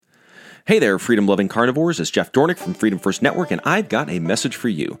Hey there, freedom-loving carnivores. It's Jeff Dornick from Freedom First Network, and I've got a message for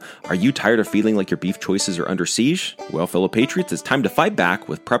you. Are you tired of feeling like your beef choices are under siege? Well, fellow patriots, it's time to fight back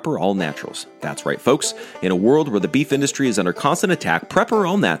with Prepper All Naturals. That's right, folks. In a world where the beef industry is under constant attack, Prepper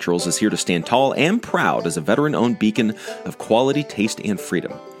All Naturals is here to stand tall and proud as a veteran-owned beacon of quality, taste, and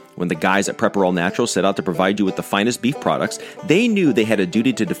freedom. When the guys at Prepper All Naturals set out to provide you with the finest beef products, they knew they had a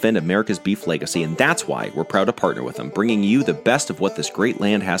duty to defend America's beef legacy, and that's why we're proud to partner with them, bringing you the best of what this great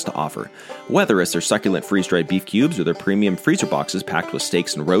land has to offer. Whether it's their succulent freeze-dried beef cubes or their premium freezer boxes packed with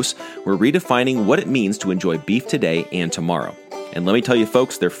steaks and roasts, we're redefining what it means to enjoy beef today and tomorrow. And let me tell you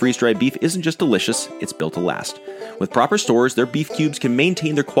folks, their freeze-dried beef isn't just delicious, it's built to last. With proper stores, their beef cubes can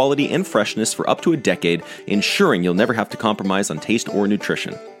maintain their quality and freshness for up to a decade, ensuring you'll never have to compromise on taste or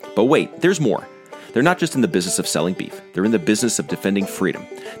nutrition. But wait, there's more. They're not just in the business of selling beef. They're in the business of defending freedom.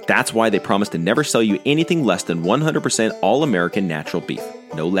 That's why they promise to never sell you anything less than 100% all-American natural beef.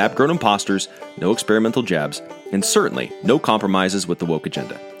 No lab-grown imposters, no experimental jabs, and certainly no compromises with the woke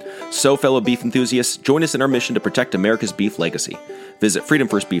agenda. So, fellow beef enthusiasts, join us in our mission to protect America's beef legacy. Visit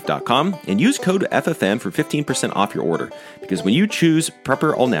freedomfirstbeef.com and use code FFN for 15% off your order. Because when you choose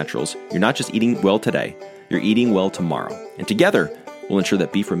Prepper All Naturals, you're not just eating well today, you're eating well tomorrow. And together, we'll ensure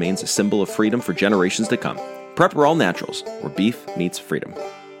that beef remains a symbol of freedom for generations to come. Prepper All Naturals, where beef meets freedom.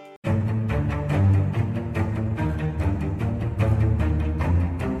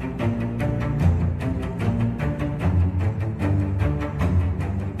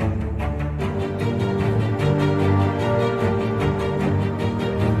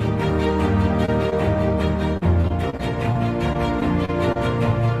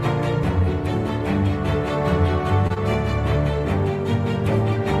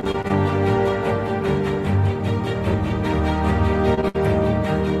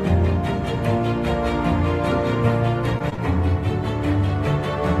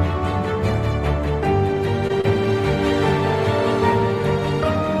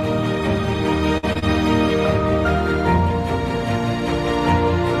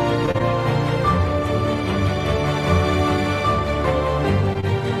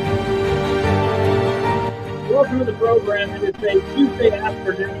 Welcome to the program. It is a Tuesday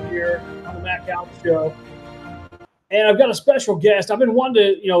afternoon here on the Matt Couch Show. And I've got a special guest. I've been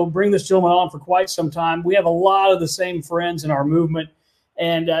wanting to, bring this gentleman on for quite some time. We have a lot of the same friends in our movement.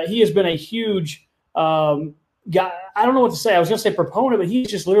 And he has been a huge guy. I don't know what to say. I was going to say proponent, but he's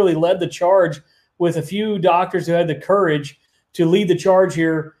just literally led the charge with a few doctors who had the courage to lead the charge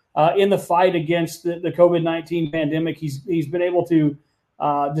here in the fight against the COVID-19 pandemic. He's been able to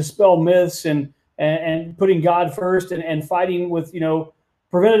dispel myths and putting God first and fighting with,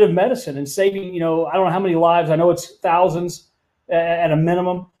 preventative medicine and saving, I don't know how many lives. I know it's thousands at a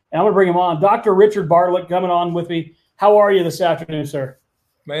minimum. And I'm going to bring him on. Dr. Richard Bartlett coming on with me. How are you this afternoon, sir?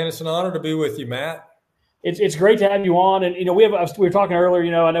 Man, it's an honor to be with you, Matt. It's great to have you on. And, we were talking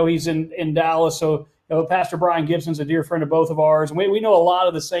earlier, I know he's in Dallas. So, Pastor Brian Gibson's a dear friend of both of ours. And we know a lot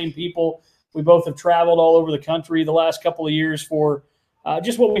of the same people. We both have traveled all over the country the last couple of years for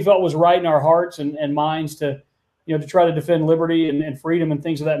just what we felt was right in our hearts and minds to try to defend liberty and freedom and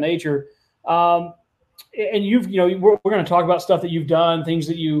things of that nature. And we're going to talk about stuff that you've done, things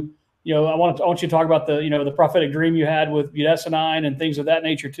that I want you to talk about the prophetic dream you had with Budesonide and things of that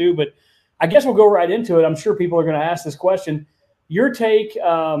nature too. But I guess we'll go right into it. I'm sure people are going to ask this question. Your take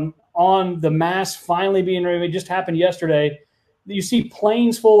on the mask finally being removed. It just happened yesterday. You see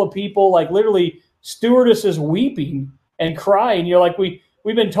planes full of people, like literally stewardesses weeping and crying.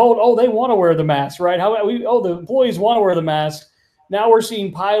 We've been told, they want to wear the mask, right? The employees want to wear the mask. Now we're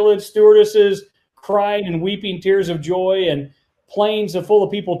seeing pilots, stewardesses crying and weeping tears of joy, and planes full of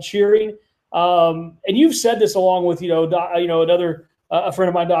people cheering. And you've said this along with another a friend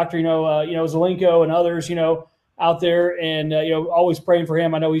of mine, Doctor Zelenko and others, out there, and always praying for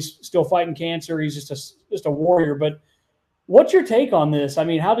him. I know he's still fighting cancer. He's just a warrior. But what's your take on this? I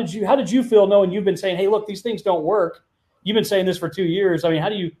mean, how did you feel knowing you've been saying, hey, look, these things don't work? You've been saying this for 2 years. I mean, how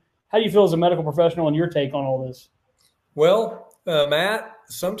do you feel as a medical professional and your take on all this? Well, Matt,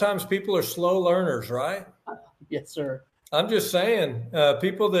 sometimes people are slow learners, right? Yes, sir. I'm just saying,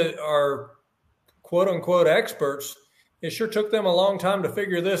 people that are quote unquote experts, it sure took them a long time to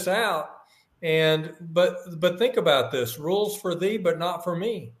figure this out. But think about this: rules for thee, but not for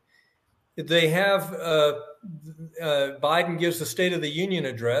me. They have Biden gives the State of the Union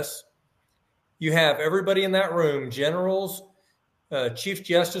address. You have everybody in that room, generals, chief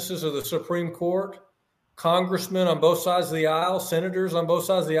justices of the Supreme Court, congressmen on both sides of the aisle, senators on both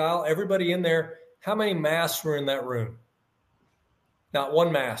sides of the aisle, everybody in there. How many masks were in that room? Not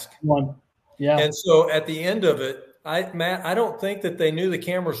one mask. One. Yeah. And so at the end of it, Matt, I don't think that they knew the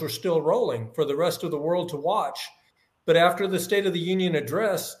cameras were still rolling for the rest of the world to watch. But after the State of the Union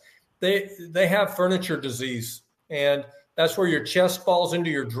address, they have furniture disease, and that's where your chest falls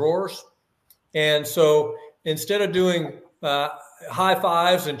into your drawers. And so instead of doing high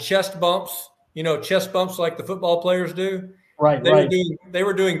fives and chest bumps, chest bumps like the football players do, they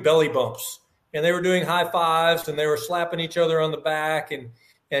were doing belly bumps, and they were doing high fives, and they were slapping each other on the back and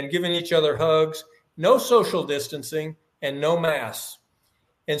giving each other hugs. No social distancing and no masks.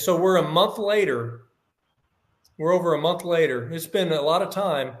 And so we're over a month later. It's been a lot of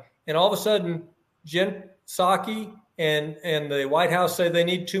time. And all of a sudden, Jen Psaki and the White House say they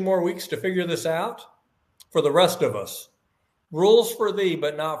need 2 more weeks to figure this out for the rest of us. Rules for thee,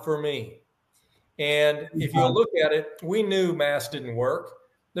 but not for me. And if you look at it, we knew masks didn't work.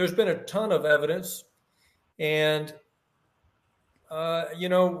 There's been a ton of evidence. And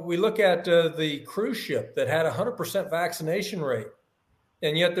we look at the cruise ship that had 100% vaccination rate,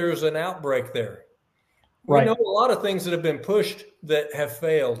 and yet there's an outbreak there. We know a lot of things that have been pushed that have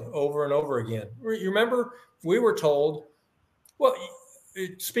failed over and over again. You remember we were told, well,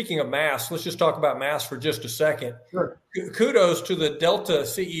 speaking of masks, let's just talk about masks for just a second. Sure. Kudos to the Delta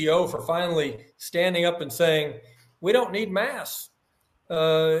CEO for finally standing up and saying, we don't need masks,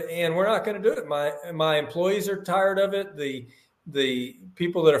 and we're not going to do it. My employees are tired of it. The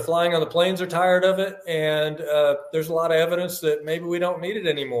people that are flying on the planes are tired of it. And there's a lot of evidence that maybe we don't need it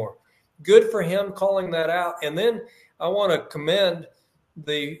anymore. Good for him calling that out. And then I want to commend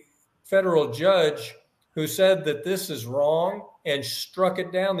the federal judge who said that this is wrong and struck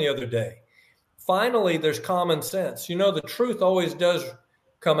it down the other day. Finally, there's common sense. The truth always does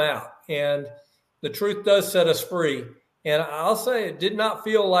come out, and the truth does set us free. And I'll say it did not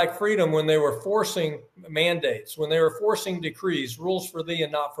feel like freedom when they were forcing mandates, when they were forcing decrees, rules for thee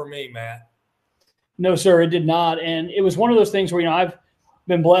and not for me, Matt. No, sir, it did not. And it was one of those things where, I've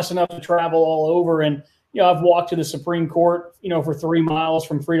been blessed enough to travel all over, and, I've walked to the Supreme Court, for 3 miles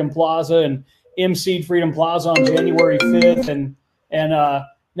from Freedom Plaza and emceed Freedom Plaza on January 5th. And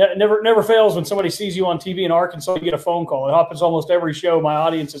never fails when somebody sees you on TV in Arkansas, you get a phone call. It happens almost every show. My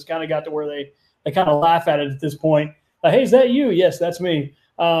audience has kind of got to where they kind of laugh at it at this point. Hey, is that you? Yes, that's me.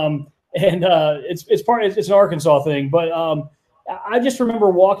 It's an Arkansas thing, but I just remember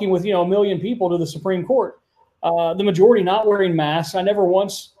walking with, a million people to the Supreme Court, the majority not wearing masks. I never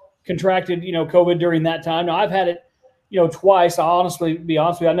once contracted, COVID during that time. Now I've had it, twice. I'll honestly be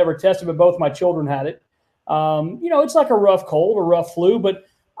honest with you. I never tested, but both my children had it. It's like a rough cold, a rough flu, but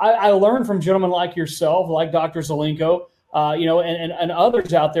I learned from gentlemen like yourself, like Dr. Zelenko, and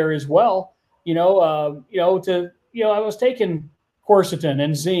others out there as well, I was taking quercetin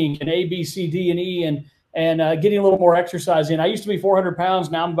and zinc and A, B, C, D, and E and getting a little more exercise in. I used to be 400 pounds.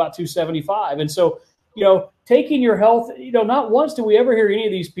 Now I'm about 275. And so, taking your health, not once do we ever hear any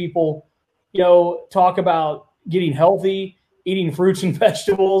of these people, talk about getting healthy, eating fruits and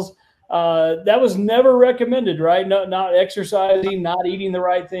vegetables. That was never recommended, right? No, not exercising, not eating the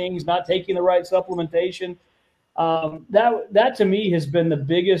right things, not taking the right supplementation. That to me has been the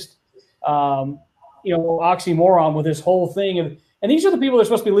biggest, oxymoron with this whole thing. And these are the people that are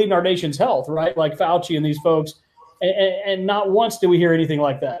supposed to be leading our nation's health, right? Like Fauci and these folks. And not once do we hear anything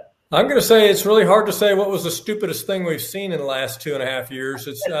like that. I'm going to say it's really hard to say what was the stupidest thing we've seen in the last 2.5 years.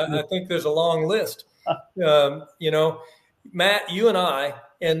 I think there's a long list. Matt, you and I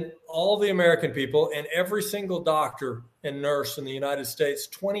and all the American people and every single doctor and nurse in the United States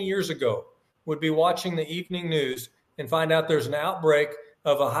 20 years ago would be watching the evening news and find out there's an outbreak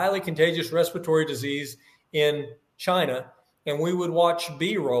of a highly contagious respiratory disease in China. And we would watch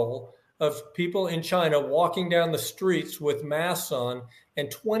B-roll of people in China walking down the streets with masks on. And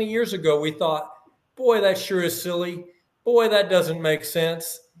 20 years ago, we thought, boy, that sure is silly. Boy, that doesn't make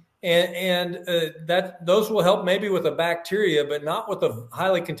sense. And that those will help maybe with a bacteria, but not with a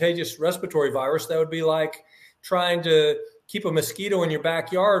highly contagious respiratory virus. That would be like trying to keep a mosquito in your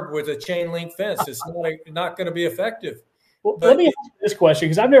backyard with a chain link fence. It's not going to be effective. Well, let me ask you this question,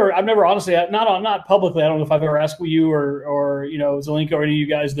 because I've never honestly, not publicly, I don't know if I've ever asked you or Zelenko or any of you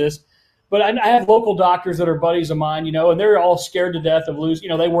guys this, but I have local doctors that are buddies of mine, and they're all scared to death of losing.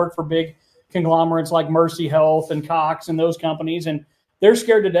 They work for big conglomerates like Mercy Health and Cox and those companies, and they're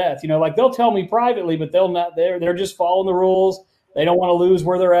scared to death. Like they'll tell me privately, but they're just following the rules. They don't want to lose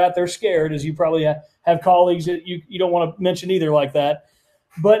where they're at. They're scared, as you probably have colleagues that you don't want to mention either like that.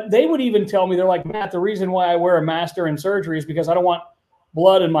 But they would even tell me, they're like, Matt, the reason why I wear a mask during surgery is because I don't want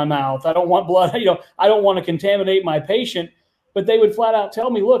blood in my mouth. I don't want blood, I don't want to contaminate my patient. But they would flat out tell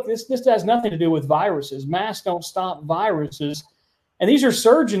me, look, this has nothing to do with viruses. Masks don't stop viruses. And these are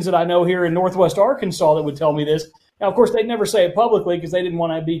surgeons that I know here in Northwest Arkansas that would tell me this. Now, of course, they'd never say it publicly because they didn't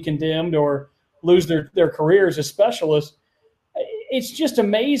want to be condemned or lose their careers as specialists. It's just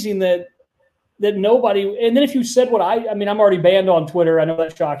amazing that nobody. And then if you said what I mean, I'm already banned on Twitter. I know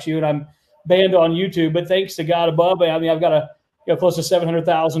that shocks you, and I'm banned on YouTube. But thanks to God above, I mean, I've got close to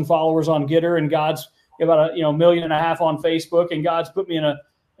 700,000 followers on Gitter, and God's about a 1.5 million on Facebook, and God's put me in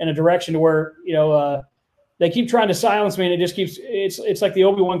a direction to where they keep trying to silence me, and it just keeps it's like the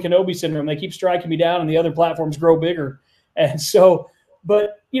Obi-Wan Kenobi syndrome. They keep striking me down, and the other platforms grow bigger. And so,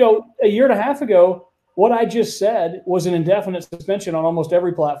 but a year and a half ago, what I just said was an indefinite suspension on almost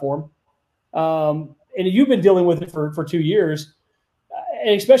every platform. And you've been dealing with it for 2 years,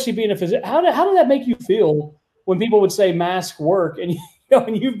 and especially being a physician. How did that make you feel when people would say masks work, and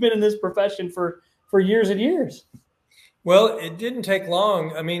and you've been in this profession for years and years? Well, it didn't take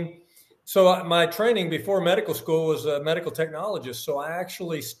long. I mean, so my training before medical school was a medical technologist. So I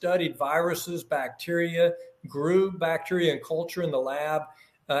actually studied viruses, bacteria, grew bacteria and culture in the lab.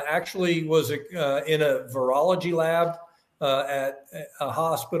 Actually was in a virology lab at a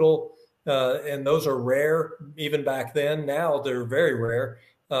hospital, and those are rare even back then. Now they're very rare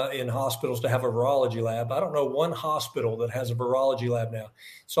in hospitals to have a virology lab. I don't know one hospital that has a virology lab now.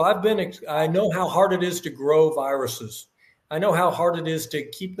 So I know how hard it is to grow viruses. I know how hard it is to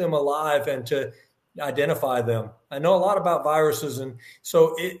keep them alive and to identify them. I know a lot about viruses. And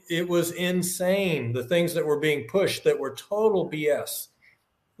so it was insane, the things that were being pushed that were total BS,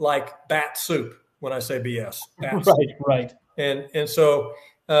 like bat soup. When I say BS, bat soup. Right. And so,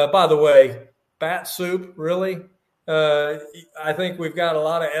 by the way, bat soup, really? I think we've got a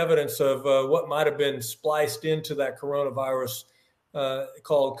lot of evidence of what might have been spliced into that coronavirus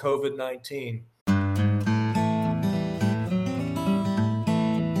called Covid-19.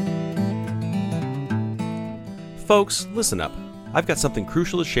 Folks, listen up. I've got something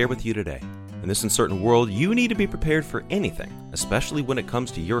crucial to share with you today. In this uncertain world, you need to be prepared for anything, especially when it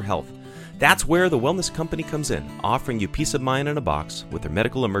comes to your health. That's where the Wellness Company comes in, offering you peace of mind in a box with their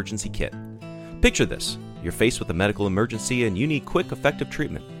medical emergency kit. Picture this. You're faced with a medical emergency and you need quick, effective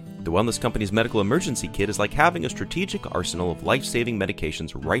treatment. The Wellness Company's medical emergency kit is like having a strategic arsenal of life-saving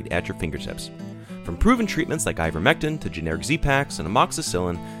medications right at your fingertips. From proven treatments like ivermectin to generic Z-Paks and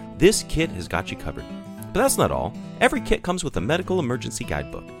amoxicillin, this kit has got you covered. But that's not all. Every kit comes with a medical emergency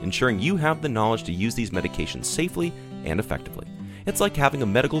guidebook, ensuring you have the knowledge to use these medications safely and effectively. It's like having a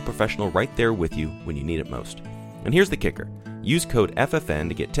medical professional right there with you when you need it most. And here's the kicker. Use code FFN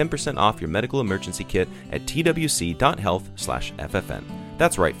to get 10% off your medical emergency kit at twc.health/FFN.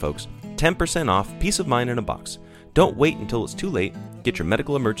 That's right, folks. 10% off, peace of mind in a box. Don't wait until it's too late. Get your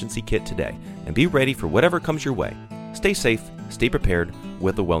medical emergency kit today and be ready for whatever comes your way. Stay safe, stay prepared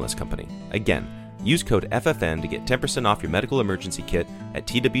with the Wellness Company. Again, use code FFN to get 10% off your medical emergency kit at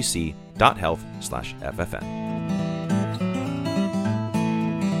twc.health/FFN.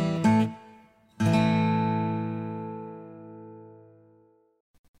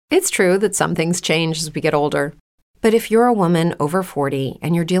 It's true that some things change as we get older. But if you're a woman over 40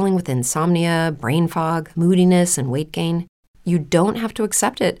 and you're dealing with insomnia, brain fog, moodiness, and weight gain, you don't have to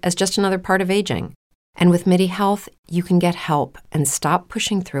accept it as just another part of aging. And with MIDI Health, you can get help and stop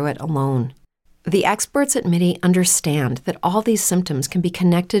pushing through it alone. The experts at MIDI understand that all these symptoms can be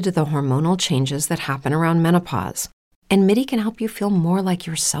connected to the hormonal changes that happen around menopause, and MIDI can help you feel more like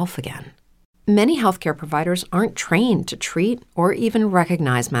yourself again. Many healthcare providers aren't trained to treat or even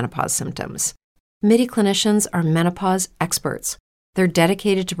recognize menopause symptoms. MIDI clinicians are menopause experts. They're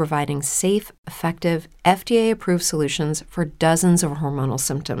dedicated to providing safe, effective, FDA-approved solutions for dozens of hormonal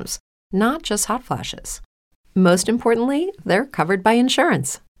symptoms, not just hot flashes. Most importantly, they're covered by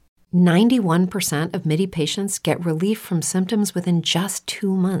insurance. 91% of MIDI patients get relief from symptoms within just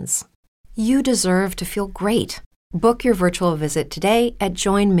 2 months. You deserve to feel great. Book your virtual visit today at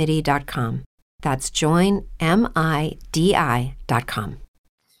joinmidi.com. That's joinmidi.com.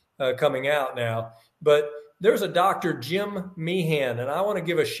 Coming out now. But there's a Dr. Jim Meehan, and I want to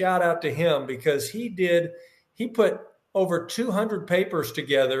give a shout out to him because he put over 200 papers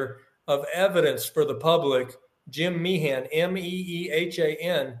together of evidence for the public. Jim Meehan,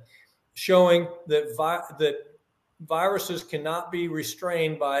 Meehan, showing that viruses cannot be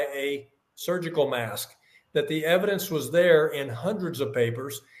restrained by a surgical mask, that the evidence was there in hundreds of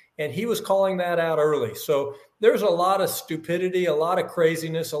papers, and he was calling that out early. So there's a lot of stupidity, a lot of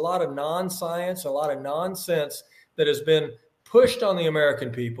craziness, a lot of non-science, a lot of nonsense that has been pushed on the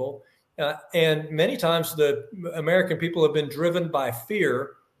American people. And many times the American people have been driven by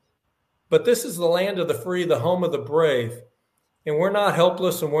fear. But this is the land of the free, the home of the brave. And we're not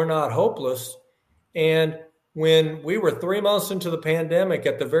helpless and we're not hopeless. And when we were 3 months into the pandemic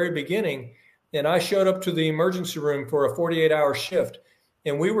at the very beginning, And I showed up to the emergency room for a 48-hour shift.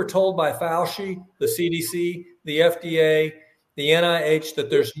 And we were told by Fauci, the CDC, the FDA, the NIH that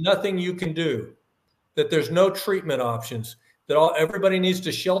there's nothing you can do, that there's no treatment options, that everybody needs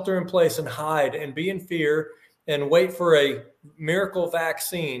to shelter in place and hide and be in fear and wait for a miracle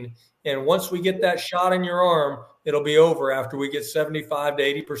vaccine. And once we get that shot in your arm, it'll be over after we get 75 to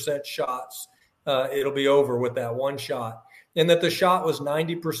 80% shots. It'll be over with that one shot. And that the shot was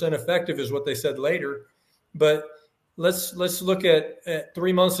 90% effective is what they said later. But let's look at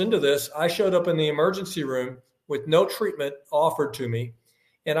 3 months into this. I showed up in the emergency room with no treatment offered to me.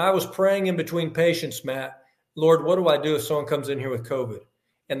 And I was praying in between patients, Matt, Lord, what do I do if someone comes in here with COVID?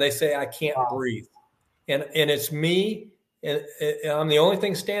 And they say, I can't breathe. And it's me, and I'm the only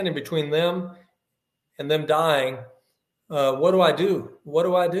thing standing between them and them dying. What do I do? What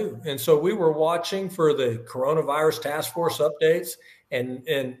do I do? And so we were watching for the coronavirus task force updates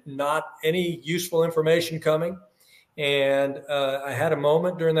and not any useful information coming. And I had a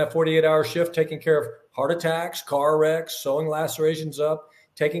moment during that 48-hour shift taking care of heart attacks, car wrecks, sewing lacerations up,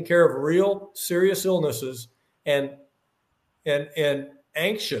 taking care of real serious illnesses and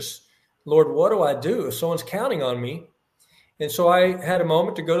anxious. Lord, what do I do if someone's counting on me? And so I had a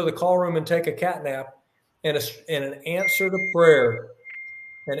moment to go to the call room and take a cat nap, and an answer to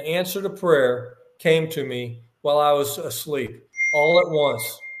prayer came to me while I was asleep all at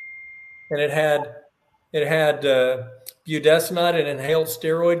once. And it had budesonide, an inhaled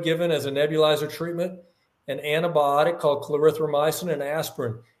steroid given as a nebulizer treatment, an antibiotic called clarithromycin, and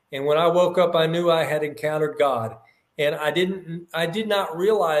aspirin. And when I woke up, I knew I had encountered God. And I did not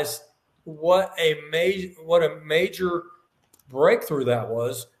realize what a major breakthrough that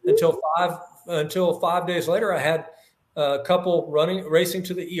was until 5 days later. I had a couple racing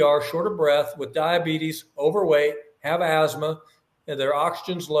to the ER, short of breath, with diabetes, overweight, have asthma, and their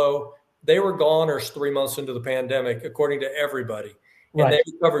oxygen's low. They were goners 3 months into the pandemic, according to everybody. And They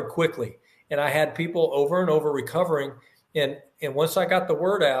recovered quickly. And I had people over and over recovering. And once I got the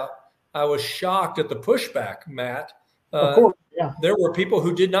word out, I was shocked at the pushback, Matt. Of course, yeah. There were people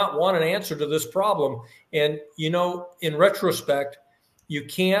who did not want an answer to this problem. And, in retrospect, you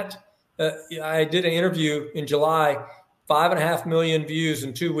can't. I did an interview in July, 5.5 million views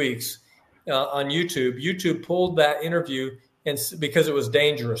in 2 weeks on YouTube. YouTube pulled that interview because it was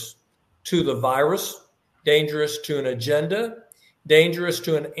dangerous to the virus, dangerous to an agenda, dangerous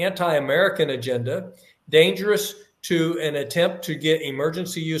to an anti-American agenda, dangerous to an attempt to get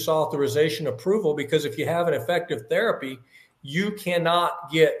emergency use authorization approval, because if you have an effective therapy, you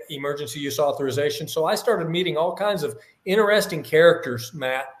cannot get emergency use authorization. So I started meeting all kinds of interesting characters,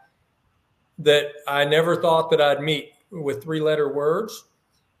 Matt, that I never thought that I'd meet, with 3-letter words,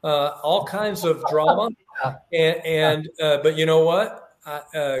 all kinds of drama. But you know what?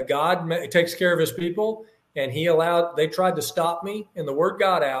 God takes care of his people, and they tried to stop me, and the word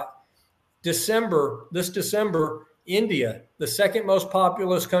got out. This December, India, the second most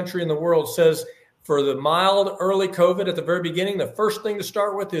populous country in the world, says for the mild early COVID at the very beginning, the first thing to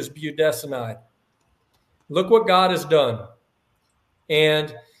start with is budesonide. Look what God has done.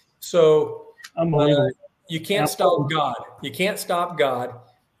 And so you can't stop God. You can't stop God.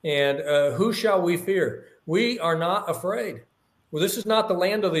 And who shall we fear? We are not afraid. Well, this is not the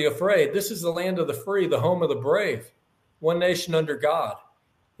land of the afraid. This is the land of the free, the home of the brave, one nation under God.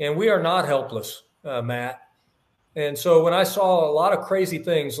 And we are not helpless, Matt. And so when I saw a lot of crazy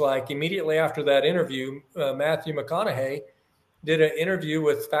things, like immediately after that interview, Matthew McConaughey did an interview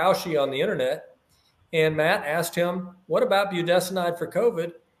with Fauci on the internet. And Matt asked him, what about budesonide for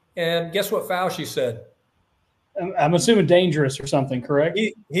COVID? And guess what Fauci said? I'm assuming dangerous or something, correct?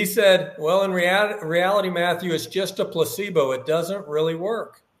 He said, well, in reality, Matthew, it's just a placebo. It doesn't really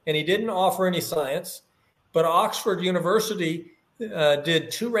work. And he didn't offer any science. But Oxford University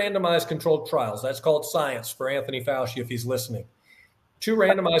did 2 randomized controlled trials. That's called science for Anthony Fauci, if he's listening. 2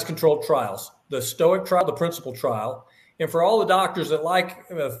 randomized controlled trials, the STOIC trial, the principal trial. And for all the doctors that like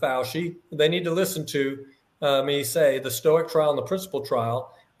Fauci, they need to listen to me say the STOIC trial and the principal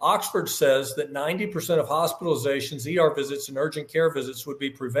trial. Oxford says that 90% of hospitalizations, ER visits, and urgent care visits would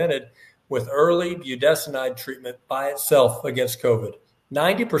be prevented with early budesonide treatment by itself against COVID.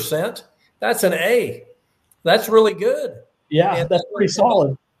 90%? That's an A. That's really good. Yeah, that's pretty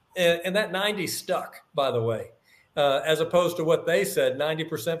solid. And that 90 stuck, by the way, as opposed to what they said,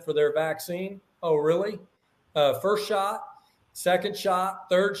 90% for their vaccine. Oh, really? First shot, second shot,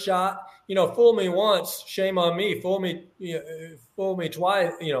 third shot. Fool me once, shame on me. Fool me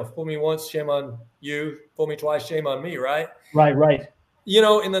twice. Fool me once, shame on you. Fool me twice, shame on me. Right. Right.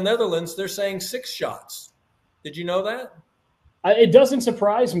 In the Netherlands, they're saying 6 shots. Did you know that? It doesn't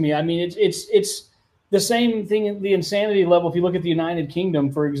surprise me. I mean, it's the same thing. The insanity level. If you look at the United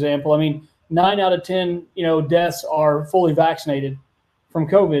Kingdom, for example, I mean, 9 out of 10 deaths are fully vaccinated from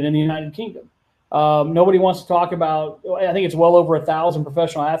COVID in the United Kingdom. Nobody wants to talk about. I think it's well over 1,000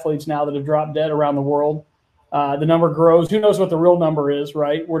 professional athletes now that have dropped dead around the world. The number grows. Who knows what the real number is?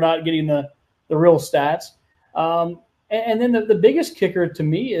 Right? We're not getting the real stats. And then the biggest kicker to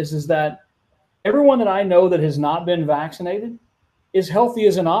me is that everyone that I know that has not been vaccinated is healthy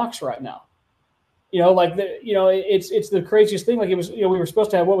as an ox right now. It's the craziest thing. Like it was, we were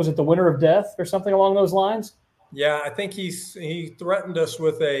supposed to have, what was it, the winter of death or something along those lines? Yeah, I think he threatened us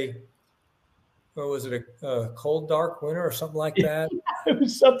with a cold, dark winter or something like that? It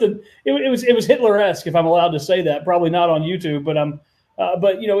was something. It was Hitler-esque, if I'm allowed to say that. Probably not on YouTube, but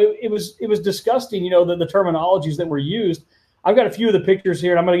it was disgusting. The terminologies that were used. I've got a few of the pictures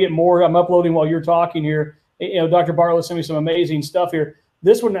here, and I'm going to get more. I'm uploading while you're talking here. Dr. Bartlett sent me some amazing stuff here.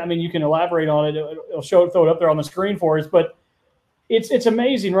 This one, I mean, you can elaborate on it. It'll throw it up there on the screen for us, but it's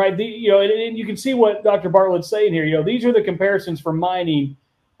amazing, right? And you can see what Dr. Bartlett's saying here. These are the comparisons for mining.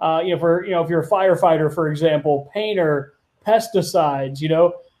 If you're a firefighter, for example, painter, pesticides.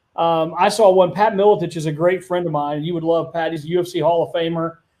 I saw one. Pat Miletich is a great friend of mine. You would love Pat. He's a UFC Hall of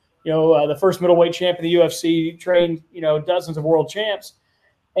Famer. The first middleweight champ of the UFC, trained dozens of world champs.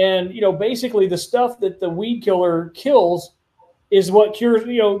 And basically the stuff that the weed killer kills is what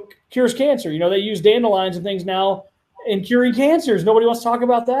cures cancer. They use dandelions and things now in curing cancers. Nobody wants to talk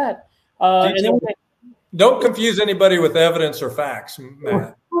about that. Don't confuse anybody with evidence or facts,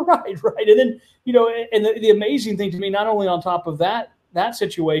 Matt. Right. And then and the amazing thing to me, not only on top of that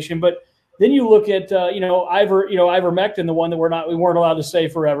situation, but then you look at ivermectin, the one that we weren't allowed to say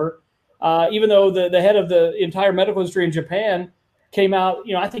forever, even though the head of the entire medical industry in Japan came out.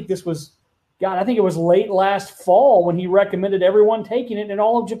 I think it was late last fall when he recommended everyone taking it in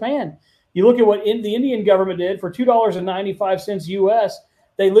all of Japan. You look at what the Indian government did for $2.95 US.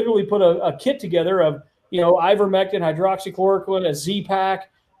 They literally put a kit together of ivermectin, hydroxychloroquine, a Z-Pack.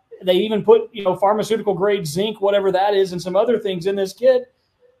 They even put pharmaceutical grade zinc, whatever that is, and some other things in this kit.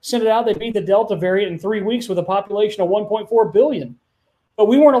 Sent it out. They beat the Delta variant in 3 weeks with a population of 1.4 billion. But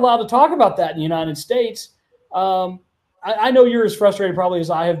we weren't allowed to talk about that in the United States. I know you're as frustrated probably as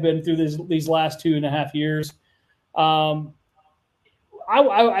I have been through these last 2.5 years.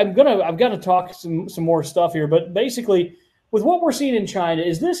 I've got to talk some more stuff here, but basically, with what we're seeing in China,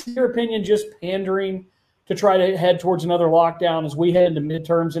 is this, in your opinion, just pandering to try to head towards another lockdown as we head into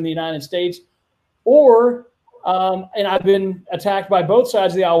midterms in the United States? Or, and I've been attacked by both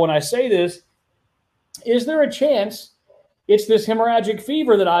sides of the aisle when I say this, is there a chance it's this hemorrhagic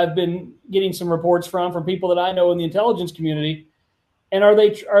fever that I've been getting some reports from people that I know in the intelligence community? And are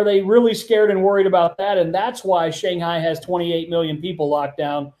they really scared and worried about that? And that's why Shanghai has 28 million people locked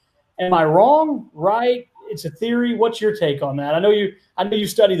down. Am I wrong? Right? It's a theory. What's your take on that? I know you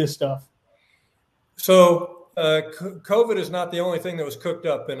study this stuff. So COVID is not the only thing that was cooked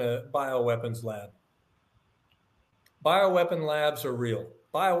up in a bioweapons lab. Bioweapon labs are real.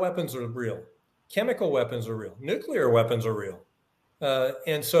 Bioweapons are real. Chemical weapons are real. Nuclear weapons are real.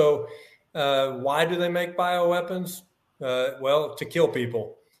 And so why do they make bioweapons? Well, to kill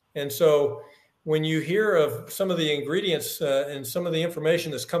people. And so when you hear of some of the ingredients and some of the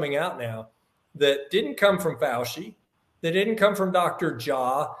information that's coming out now that didn't come from Fauci, that didn't come from Dr.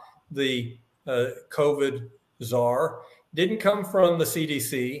 Jha, the COVID czar, didn't come from the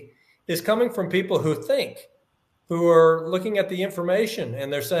CDC, is coming from people who are looking at the information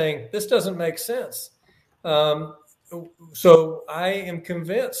and they're saying, this doesn't make sense. So I am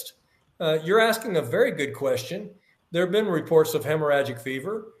convinced. You're asking a very good question. There have been reports of hemorrhagic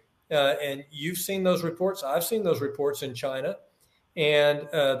fever, and you've seen those reports. I've seen those reports in China. And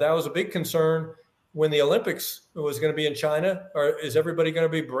that was a big concern when the Olympics was going to be in China. Or is everybody going to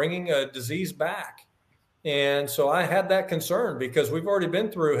be bringing a disease back? And so I had that concern because we've already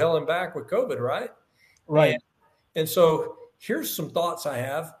been through hell and back with COVID, right? Right. And so here's some thoughts I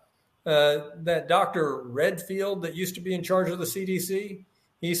have. That Dr. Redfield that used to be in charge of the CDC,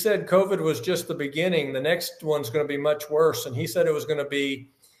 he said COVID was just the beginning. The next one's going to be much worse. And he said it was going to be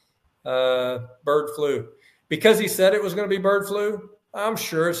bird flu. Because he said it was going to be bird flu, I'm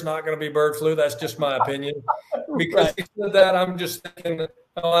sure it's not going to be bird flu. That's just my opinion. Because he said that, I'm just thinking,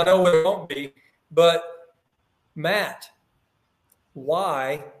 oh, I know it won't be. But Matt,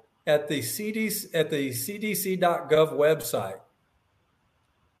 why at the CDC.gov website,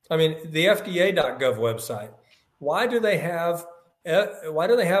 I mean the FDA.gov website, why do they have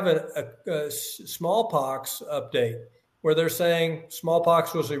a smallpox update where they're saying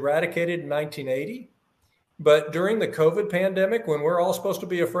smallpox was eradicated in 1980? But during the COVID pandemic, when we're all supposed to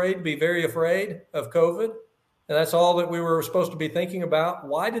be very afraid of COVID, and that's all that we were supposed to be thinking about,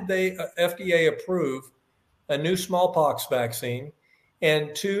 why did they FDA approve a new smallpox vaccine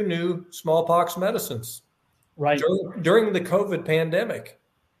and 2 new smallpox medicines during the COVID pandemic?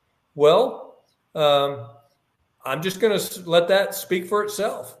 Well, I'm just going to let that speak for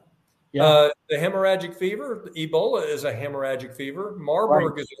itself. Yeah. The hemorrhagic fever, Ebola is a hemorrhagic fever.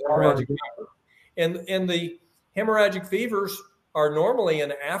 Marburg is a hemorrhagic fever. And the hemorrhagic fevers are normally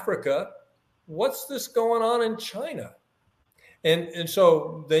in Africa. What's this going on in China? And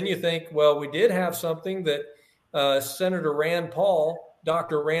so then you think, well, we did have something that Senator Rand Paul,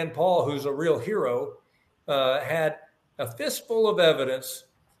 Dr. Rand Paul, who's a real hero, had a fistful of evidence,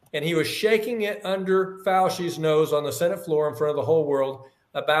 and he was shaking it under Fauci's nose on the Senate floor in front of the whole world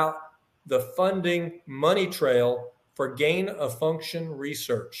about the funding money trail for gain-of-function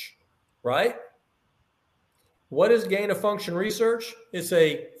research, right? What is gain-of-function research? It's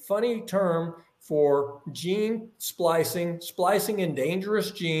a funny term for gene splicing in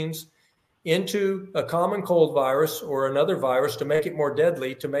dangerous genes into a common cold virus or another virus to make it more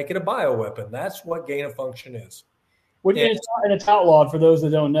deadly, to make it a bioweapon. That's what gain-of-function is. And it's outlawed for those that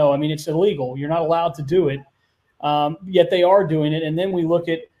don't know. I mean, it's illegal. You're not allowed to do it, yet they are doing it. And then we look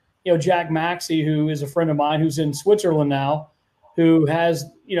at, Jack Maxey, who is a friend of mine, who's in Switzerland now, who has,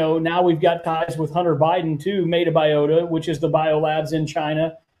 now we've got ties with Hunter Biden to Metabiota, which is the biolabs in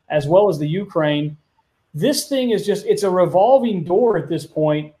China, as well as the Ukraine. This thing is it's a revolving door at this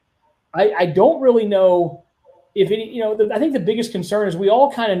point. I don't really know if any, I think the biggest concern is we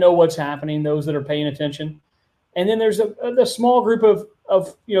all kind of know what's happening, those that are paying attention. And then there's a small group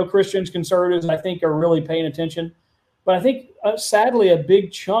of Christians, conservatives, I think are really paying attention. But I think, sadly, a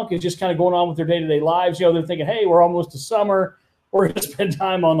big chunk is just kind of going on with their day-to-day lives. They're thinking, hey, we're almost to summer. We're going to spend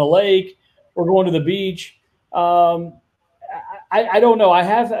time on the lake. We're going to the beach. I don't know. I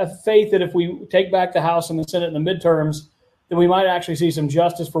have a faith that if we take back the House and the Senate in the midterms, then we might actually see some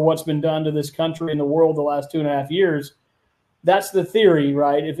justice for what's been done to this country and the world the last 2.5 years. That's the theory,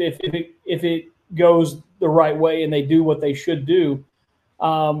 right? If it goes the right way and they do what they should do.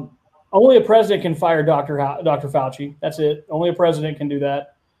 Only a president can fire Dr. Fauci. That's it. Only a president can do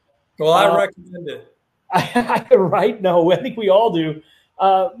that. Well, I recommend it. Right? No, I think we all do.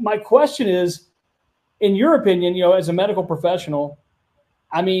 My question is, in your opinion, as a medical professional,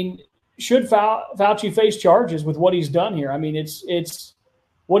 I mean, should Fauci face charges with what he's done here? I mean, it's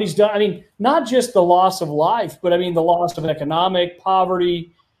what he's done. I mean, not just the loss of life, but I mean, the loss of economic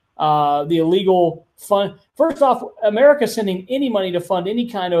poverty, the illegal fund. First off, America sending any money to fund any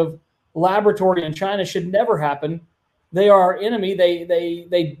kind of laboratory in China should never happen. They are our enemy.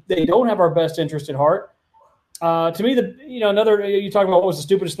 They don't have our best interest at heart. To me, another, you talk about what was the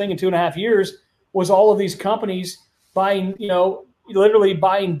stupidest thing in 2.5 years was all of these companies buying, literally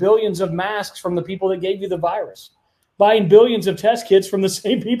buying billions of masks from the people that gave you the virus, buying billions of test kits from the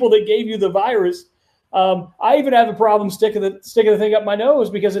same people that gave you the virus. I even have a problem sticking the thing up my nose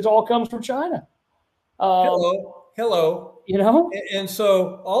because it all comes from China. Hello. And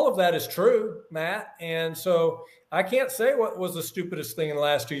so all of that is true, Matt. And so I can't say what was the stupidest thing in the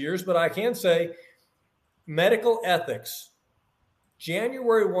last 2 years, but I can say medical ethics.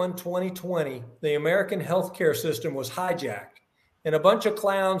 January 1, 2020, the American healthcare system was hijacked, and a bunch of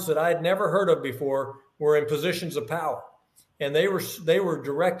clowns that I had never heard of before were in positions of power, and they were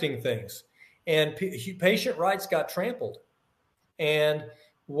directing things, and patient rights got trampled. And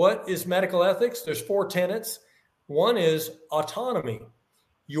what is medical ethics? There's 4 tenets. One is autonomy.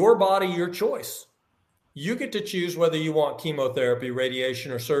 Your body, your choice. You get to choose whether you want chemotherapy,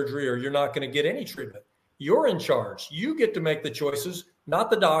 radiation, or surgery, or you're not going to get any treatment. You're in charge. You get to make the choices, not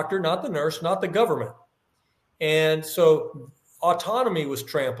the doctor, not the nurse, not the government. And so autonomy was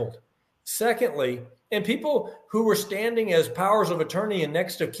trampled. Secondly, and people who were standing as powers of attorney and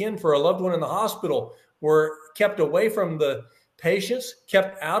next of kin for a loved one in the hospital were kept away from the patients,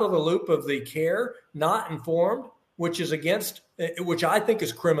 kept out of the loop of the care, not informed, which I think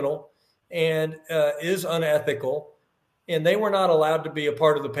is criminal and is unethical. And they were not allowed to be a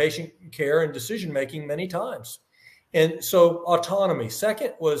part of the patient care and decision-making many times. And so autonomy.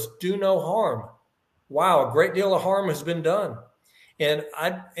 Second was do no harm. Wow, a great deal of harm has been done. And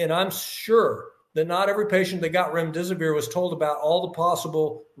I'm sure that not every patient that got remdesivir was told about all the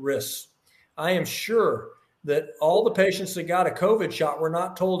possible risks. I am sure that all the patients that got a COVID shot were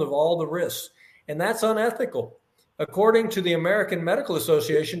not told of all the risks. And that's unethical. According to the American Medical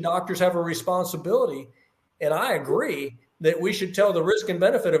Association, doctors have a responsibility, and I agree that we should tell the risk and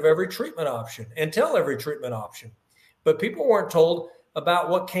benefit of every treatment option and tell every treatment option. But people weren't told about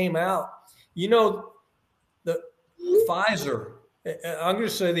what came out. Pfizer, I'm going to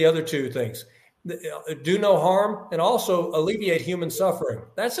say the other two things. Do no harm and also alleviate human suffering.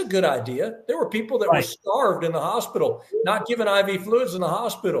 That's a good idea. There were people that were starved in the hospital, not given IV fluids in the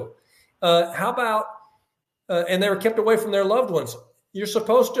hospital. How about, and they were kept away from their loved ones. You're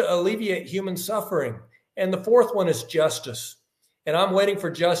supposed to alleviate human suffering. And the fourth one is justice. And I'm waiting for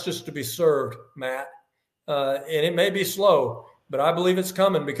justice to be served, Matt. And it may be slow, but I believe it's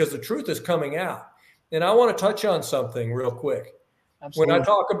coming because the truth is coming out. And I want to touch on something real quick. Absolutely. When I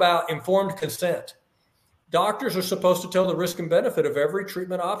talk about informed consent, doctors are supposed to tell the risk and benefit of every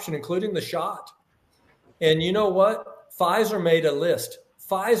treatment option, including the shot. And you know what? Pfizer made a list.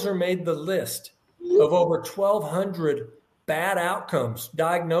 Pfizer made the list of over 1,200 bad outcomes,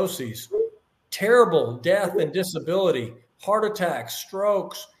 diagnoses, terrible death and disability, heart attacks,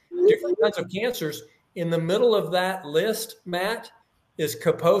 strokes, different kinds of cancers. In the middle of that list, Matt, is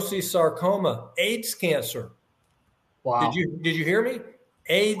Kaposi sarcoma, AIDS cancer. Wow. Did you hear me?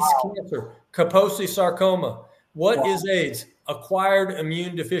 AIDS cancer, Kaposi sarcoma. What is AIDS? Acquired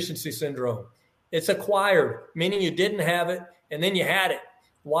immune deficiency syndrome. It's acquired, meaning you didn't have it and then you had it.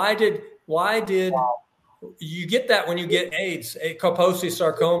 Why did you get that when you get AIDS, Kaposi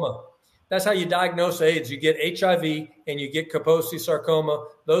sarcoma? That's how you diagnose AIDS. You get HIV and you get Kaposi sarcoma.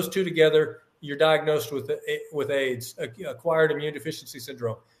 Those two together, you're diagnosed with AIDS, acquired immune deficiency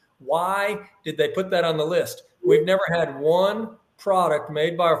syndrome. Why did they put that on the list? We've never had one product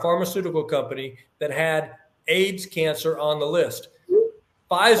made by a pharmaceutical company that had AIDS cancer on the list.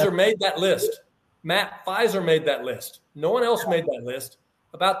 Pfizer made that list. Matt, Pfizer made that list. No one else made that list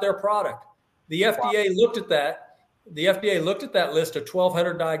about their product. The FDA looked at that. The FDA looked at that list of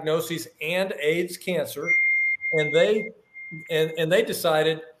 1,200 diagnoses and AIDS cancer, and they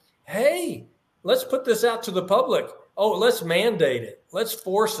decided, hey, let's put this out to the public. Oh, let's mandate it. Let's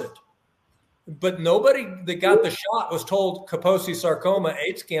force it. But nobody that got the shot was told Kaposi sarcoma,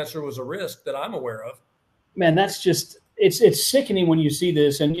 AIDS cancer was a risk that I'm aware of. Man, that's just, it's sickening when you see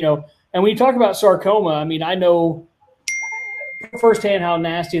this. And, and when you talk about sarcoma, I mean, I know firsthand how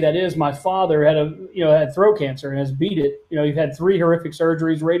nasty that is. My father had throat cancer and has beat it. You've had 3 horrific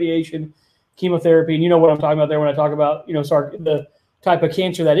surgeries, radiation, chemotherapy. And you know what I'm talking about there when I talk about, the type of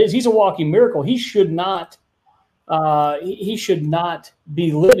cancer that is. He's a walking miracle. He should not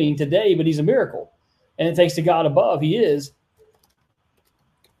be living today, but he's a miracle. And thanks to God above, he is.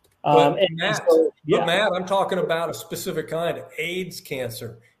 Matt, I'm talking about a specific kind of AIDS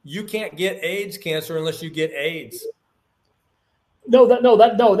cancer. You can't get AIDS cancer unless you get AIDS. No,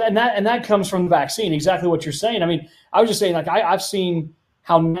 and that comes from the vaccine. Exactly what you're saying. I mean, I was just saying, like, I've seen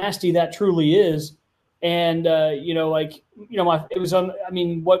how nasty that truly is, and it was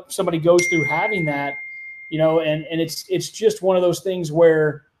what somebody goes through having that, and it's just one of those things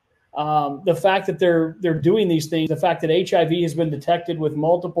where the fact that they're doing these things, the fact that HIV has been detected with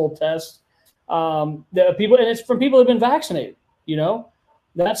multiple tests, the people, and it's from people who've been vaccinated.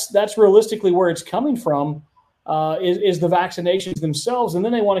 That's realistically where it's coming from. Is the vaccinations themselves, and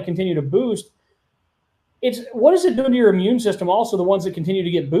then they want to continue to boost. What is it doing to your immune system? Also, the ones that continue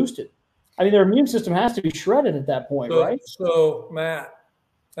to get boosted. I mean, their immune system has to be shredded at that point, right? So, Matt,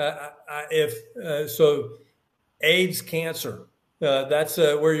 AIDS cancer, that's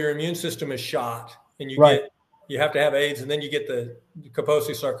where your immune system is shot, and you have to have AIDS, and then you get the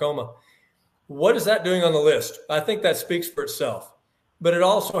Kaposi sarcoma. What is that doing on the list? I think that speaks for itself, but it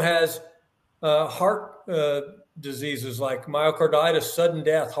also has heart diseases like myocarditis, sudden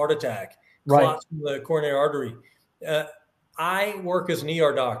death, heart attack, clots in the coronary artery. I work as an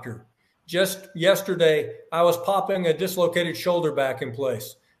ER doctor. Just yesterday, I was popping a dislocated shoulder back in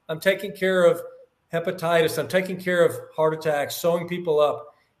place. I'm taking care of hepatitis. I'm taking care of heart attacks, sewing people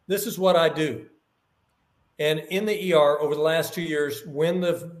up. This is what I do. And in the ER over the last 2 years, when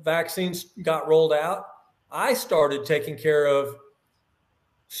the vaccines got rolled out, I started taking care of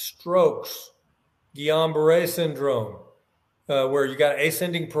strokes, Guillain-Barré syndrome, where you got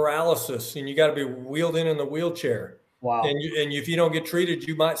ascending paralysis and you got to be wheeled in the wheelchair. Wow. And if you don't get treated,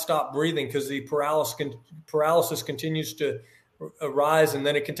 you might stop breathing because the paralysis continues to rise, and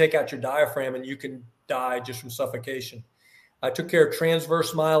then it can take out your diaphragm and you can die just from suffocation. I took care of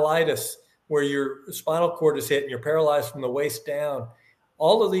transverse myelitis, where your spinal cord is hit and you're paralyzed from the waist down.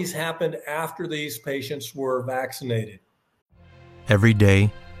 All of these happened after these patients were vaccinated. Every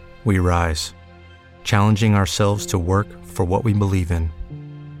day, we rise, challenging ourselves to work for what we believe in.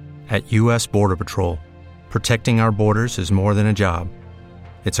 At U.S. Border Patrol, protecting our borders is more than a job.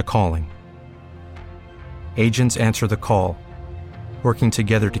 It's a calling. Agents answer the call, working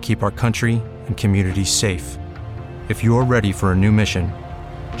together to keep our country and communities safe. If you're ready for a new mission,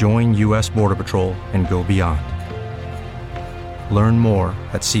 join U.S. Border Patrol and go beyond. Learn more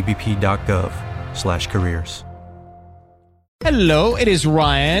at cbp.gov/careers. Hello, it is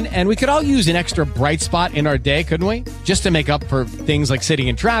Ryan, and we could all use an extra bright spot in our day, couldn't we? Just to make up for things like sitting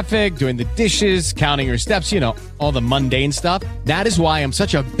in traffic, doing the dishes, counting your steps, all the mundane stuff. That is why I'm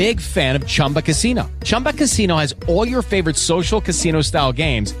such a big fan of Chumba Casino. Chumba Casino has all your favorite social casino-style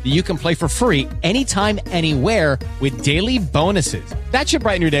games that you can play for free anytime, anywhere with daily bonuses. That should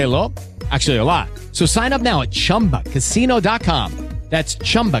brighten your day a little. Actually, a lot. So sign up now at ChumbaCasino.com. That's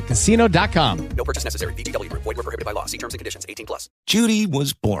ChumbaCasino.com. No purchase necessary. VGW Group. Void where prohibited by law. See terms and conditions. 18+. Judy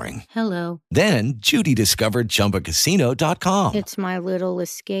was boring. Hello. Then Judy discovered ChumbaCasino.com. It's my little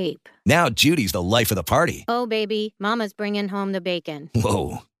escape. Now Judy's the life of the party. Oh, baby, mama's bringing home the bacon.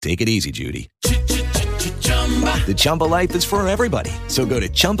 Whoa, take it easy, Judy. The Chumba life is for everybody. So go to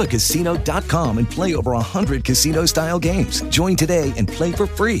ChumbaCasino.com and play over 100 casino-style games. Join today and play for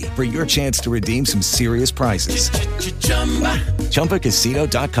free for your chance to redeem some serious prizes.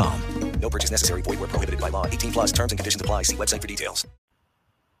 ChumbaCasino.com. No purchase necessary. Void where prohibited by law. 18+. Terms and conditions apply. See website for details.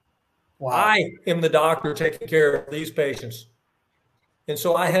 Wow. I am the doctor taking care of these patients. And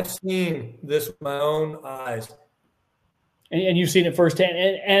so I have seen this with my own eyes. And you've seen it firsthand.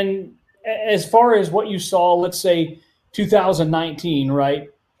 And as far as what you saw, let's say 2019, right,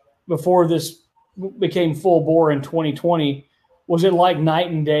 before this became full bore in 2020, was it like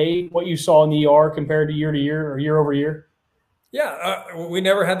night and day what you saw in the ER compared to year or year over year? Yeah, we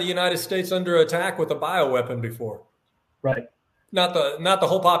never had the United States under attack with a bioweapon before. Right. Not the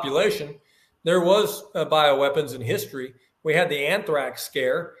whole population. There was bioweapons in history. We had the anthrax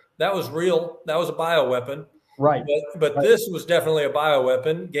scare. That was real. That was a bioweapon. Right. But right. This was definitely a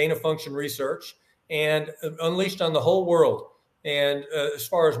bioweapon, gain of function research, and unleashed on the whole world. And as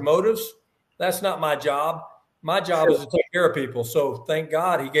far as motives, that's not my job. My job is to take care of people. So thank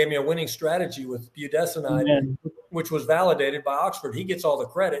God he gave me a winning strategy with budesonide, which was validated by Oxford. He gets all the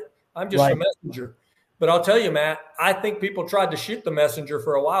credit. I'm just a messenger. But I'll tell you, Matt, I think people tried to shoot the messenger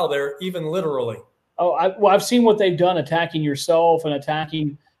for a while there, even literally. Oh, I've seen what they've done attacking yourself and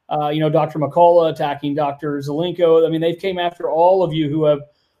attacking Dr. McCullough, attacking Dr. Zelenko. I mean, they came after all of you who have,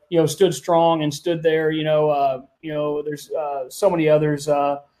 stood strong and stood there. There's so many others,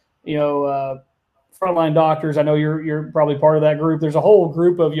 frontline doctors. I know you're probably part of that group. There's a whole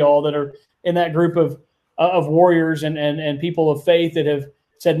group of y'all that are in that group of warriors and people of faith that have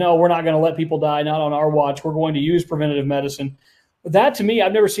said, no, we're not going to let people die, not on our watch. We're going to use preventative medicine. That, to me,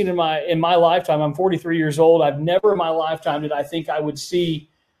 I've never seen in my lifetime. I'm 43 years old. I've never in my lifetime did I think I would see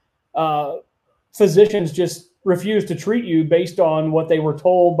physicians just refuse to treat you based on what they were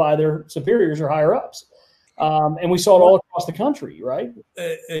told by their superiors or higher ups. And we saw it all across the country, right?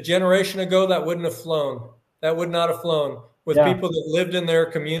 A generation ago, that wouldn't have flown. That would not have flown with people that lived in their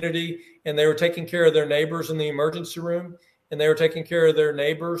community and they were taking care of their neighbors in the emergency room and they were taking care of their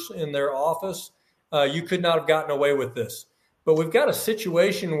neighbors in their office. You could not have gotten away with this. But we've got a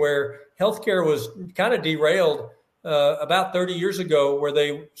situation where healthcare was kind of derailed about 30 years ago, where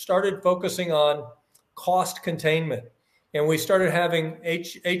they started focusing on cost containment. And we started having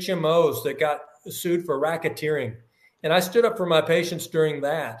HMOs that got sued for racketeering. And I stood up for my patients during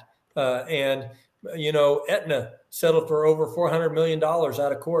that. Aetna settled for over $400 million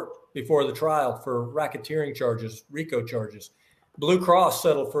out of court before the trial for racketeering charges, RICO charges. Blue Cross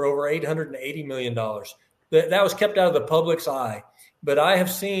settled for over $880 million. That was kept out of the public's eye. But I have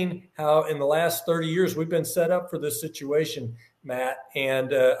seen how in the last 30 years we've been set up for this situation, Matt.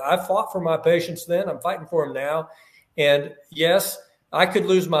 And I fought for my patients then. I'm fighting for them now. And yes, I could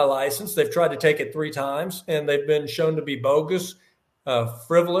lose my license. They've tried to take it 3 times, and they've been shown to be bogus,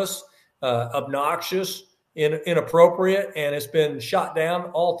 frivolous, obnoxious, inappropriate, and it's been shot down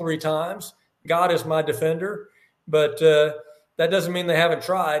all 3 times. God is my defender. But that doesn't mean they haven't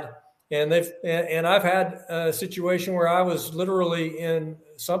tried. And I've had a situation where I was literally in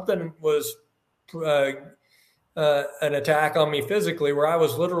something was an attack on me physically, where I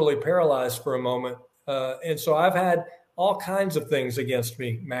was literally paralyzed for a moment. And so I've had all kinds of things against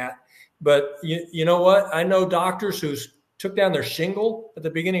me, Matt. But you know what? I know doctors who took down their shingle at the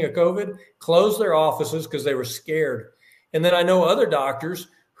beginning of COVID, closed their offices because they were scared. And then I know other doctors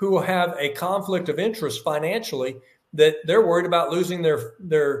who have a conflict of interest financially, that they're worried about losing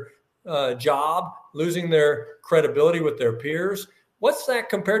their job, losing their credibility with their peers. What's that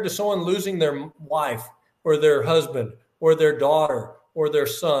compared to someone losing their wife or their husband or their daughter or their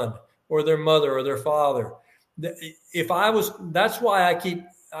son or their mother or their father? That's why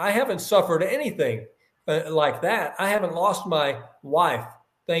I haven't suffered anything like that. I haven't lost my wife.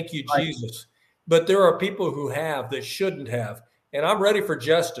 Thank you, Jesus. But there are people who have that shouldn't have. And I'm ready for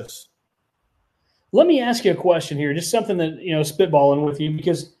justice. Let me ask you a question here, just something that, spitballing with you,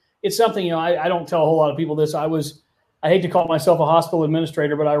 because it's something, I don't tell a whole lot of people this. I hate to call myself a hospital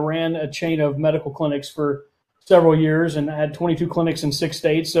administrator, but I ran a chain of medical clinics for several years, and I had 22 clinics in 6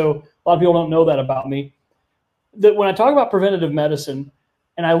 states. So a lot of people don't know that about me. That when I talk about preventative medicine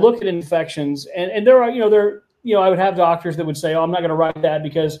and I look at infections, and there are, I would have doctors that would say, oh, I'm not going to write that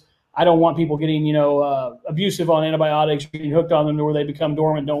because I don't want people getting, abusive on antibiotics, getting hooked on them to where they become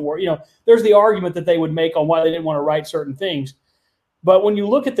dormant. Don't worry. There's the argument that they would make on why they didn't want to write certain things. But when you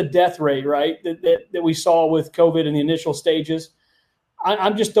look at the death rate, right, that we saw with COVID in the initial stages,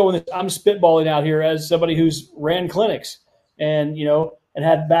 I'm just throwing this, I'm spitballing out here as somebody who's ran clinics and, and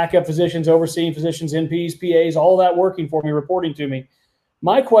had backup physicians, overseeing physicians, NPs, PAs, all that working for me, reporting to me.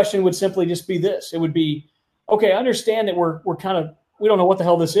 My question would simply just be this. It would be, okay, I understand that we're kind of, we don't know what the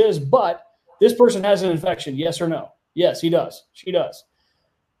hell this is, but this person has an infection. Yes or no? Yes, he does. She does.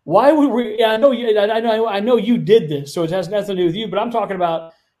 Why would we? I know you did this, so it has nothing to do with you. But I'm talking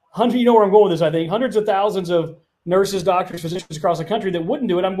about hundreds. You know where I'm going with this? I think hundreds of thousands of nurses, doctors, physicians across the country that wouldn't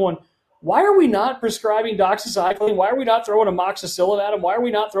do it. I'm going, why are we not prescribing doxycycline? Why are we not throwing amoxicillin at them? Why are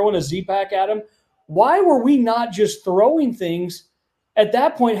we not throwing a Z-Pak at them? Why were we not just throwing things at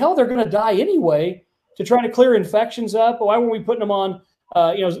that point? Hell, they're going to die anyway. To try to clear infections up. Why were we putting them on,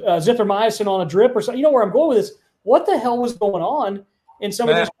 zithromycin on a drip or something? You know where I'm going with this? What the hell was going on in some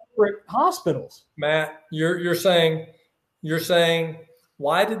of these corporate hospitals? Matt, you're saying,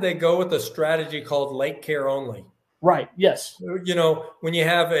 why did they go with a strategy called late care only? Right. Yes. When you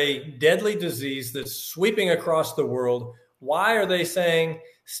have a deadly disease that's sweeping across the world, why are they saying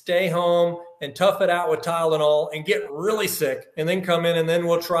stay home and tough it out with Tylenol and get really sick and then come in and then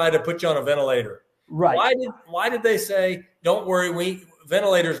we'll try to put you on a ventilator? Right. Why did they say, don't worry,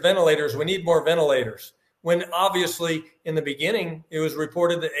 ventilators, we need more ventilators? When obviously in the beginning, it was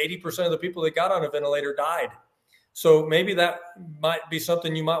reported that 80% of the people that got on a ventilator died. So maybe that might be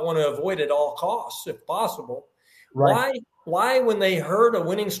something you might want to avoid at all costs, if possible. Right. Why, when they heard a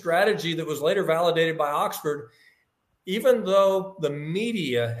winning strategy that was later validated by Oxford, even though the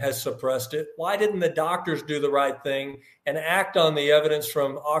media has suppressed it, why didn't the doctors do the right thing and act on the evidence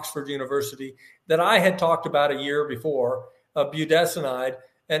from Oxford University that I had talked about a year before, of budesonide,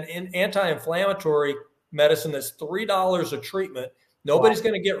 an anti-inflammatory medicine that's $3 a treatment. Nobody's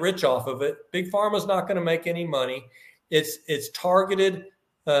going to get rich off of it. Big Pharma's not going to make any money. It's targeted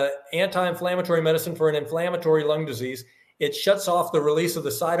anti-inflammatory medicine for an inflammatory lung disease. It shuts off the release of the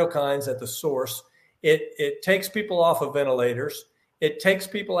cytokines at the source. It takes people off of ventilators. It takes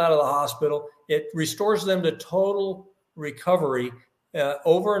people out of the hospital. It restores them to total recovery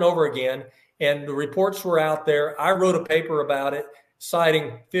over and over again. And the reports were out there. I wrote a paper about it,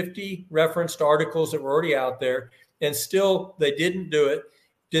 citing 50 referenced articles that were already out there, and still they didn't do it.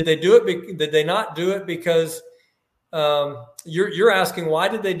 Did they do it? Did they not do it because you're asking, why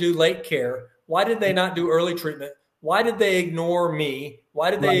did they do late care? Why did they not do early treatment? Why did they ignore me?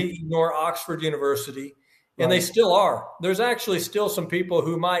 Why did they ignore Oxford University? And they still are. There's actually still some people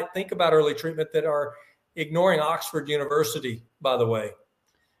who might think about early treatment that are ignoring Oxford University, by the way.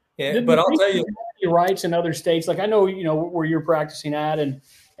 But I'll tell you, rights in other states, like I know, where you're practicing at and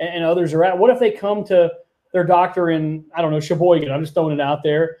others are at. What if they come to their doctor in, I don't know, Sheboygan? I'm just throwing it out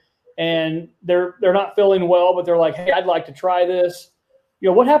there, and they're not feeling well, but they're like, hey, I'd like to try this.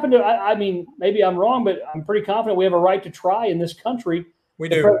 What happened to? I mean, maybe I'm wrong, but I'm pretty confident we have a right to try in this country. We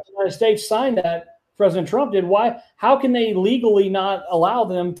do. The President of the United States signed that. President Trump did. Why? How can they legally not allow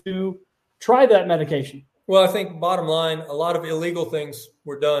them to try that medication? Well, I think bottom line, a lot of illegal things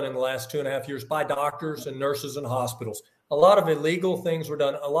were done in the last 2.5 years by doctors and nurses and hospitals. A lot of illegal things were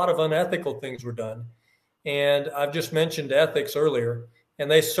done. A lot of unethical things were done. And I've just mentioned ethics earlier, and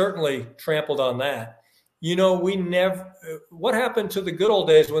they certainly trampled on that. What happened to the good old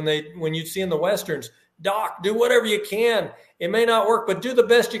days when you'd see in the Westerns, doc, do whatever you can. It may not work, but do the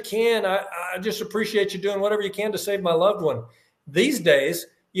best you can. I just appreciate you doing whatever you can to save my loved one. These days,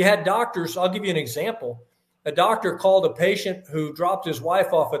 you had doctors. I'll give you an example. A doctor called a patient who dropped his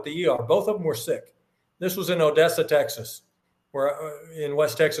wife off at the ER. Both of them were sick. This was in Odessa, Texas, in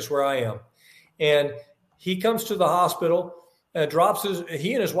West Texas, where I am. And he comes to the hospital,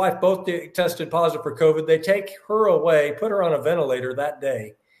 he and his wife both tested positive for COVID. They take her away, put her on a ventilator that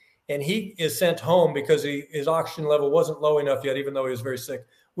day. And he is sent home because his oxygen level wasn't low enough yet, even though he was very sick,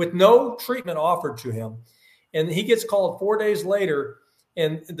 with no treatment offered to him. And he gets called 4 days later,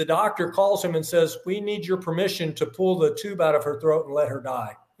 and the doctor calls him and says, we need your permission to pull the tube out of her throat and let her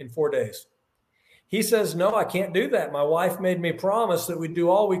die in 4 days. He says, no, I can't do that. My wife made me promise that we'd do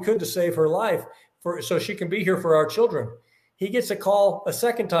all we could to save her life so she can be here for our children. He gets a call a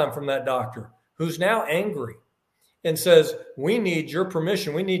second time from that doctor, who's now angry and says, we need your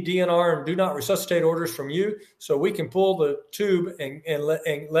permission. We need DNR and do not resuscitate orders from you so we can pull the tube and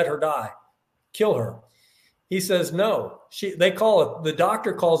let her die, kill her. He says, no. The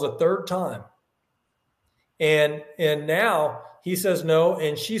doctor calls a third time. And now he says no.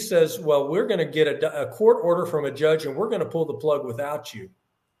 And she says, well, we're going to get a court order from a judge and we're going to pull the plug without you.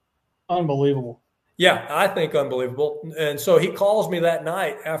 Unbelievable. Yeah, I think unbelievable. And so he calls me that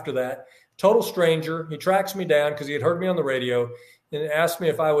night after that, total stranger. He tracks me down because he had heard me on the radio and asked me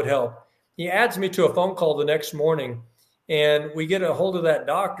if I would help. He adds me to a phone call the next morning, and we get a hold of that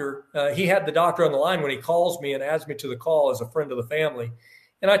doctor. He had the doctor on the line when he calls me and adds me to the call as a friend of the family.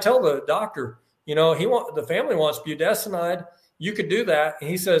 And I tell the doctor, the family wants budesonide. You could do that. And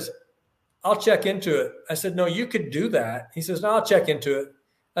he says, I'll check into it. I said, no, you could do that. He says, no, I'll check into it.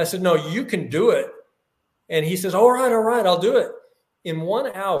 I said, no, you can do it. And he says, all right, I'll do it. In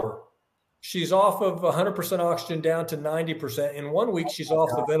 1 hour, she's off of 100% oxygen down to 90%. In 1 week, she's off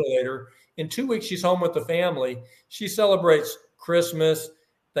the ventilator. In 2 weeks, she's home with the family. She celebrates Christmas,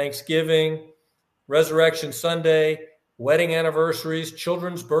 Thanksgiving, Resurrection Sunday, wedding anniversaries,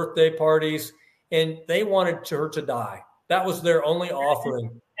 children's birthday parties, and they wanted her to die. That was their only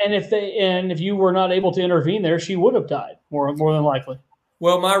offering. And if you were not able to intervene there, she would have died more than likely.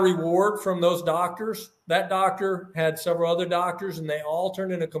 Well, my reward from those doctors, that doctor had several other doctors, and they all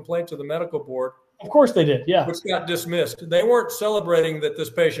turned in a complaint to the medical board. Of course they did, yeah. Which got dismissed. They weren't celebrating that this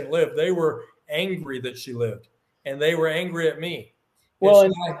patient lived. They were angry that she lived, and they were angry at me. Well,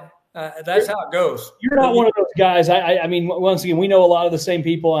 that's how it goes. You're not one of those guys. I mean, once again, we know a lot of the same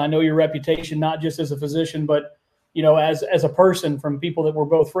people. And I know your reputation, not just as a physician, but as a person from people that we're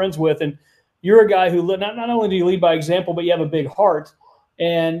both friends with. And you're a guy who not only do you lead by example, but you have a big heart.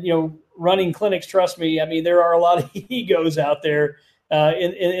 And running clinics, trust me, I mean, there are a lot of egos out there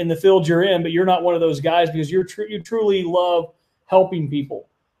in the field you're in, but you're not one of those guys because you truly love helping people.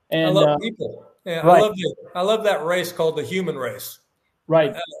 And I love people. Yeah, right. I love that race called the human race.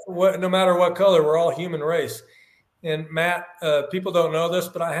 Right. No matter what color, we're all human race. And Matt, people don't know this,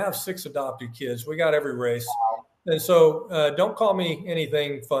 but I have 6 adopted kids. We got every race. And so don't call me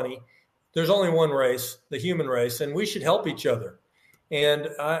anything funny. There's only one race, the human race, and we should help each other. And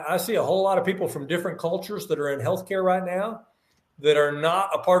I see a whole lot of people from different cultures that are in healthcare right now that are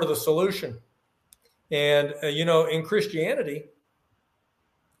not a part of the solution. And, in Christianity,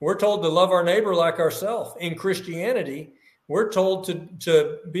 we're told to love our neighbor like ourselves. In Christianity, we're told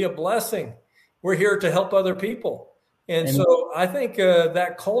to be a blessing. We're here to help other people. And so I think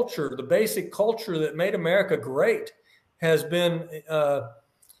that culture, the basic culture that made America great, has been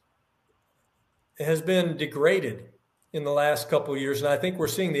degraded in the last couple of years. And I think we're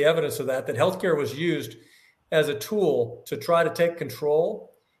seeing the evidence of that healthcare was used as a tool to try to take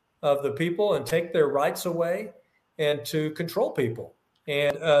control of the people and take their rights away and to control people.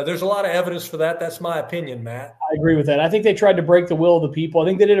 And there's a lot of evidence for that. That's my opinion, Matt. I agree with that. I think they tried to break the will of the people. I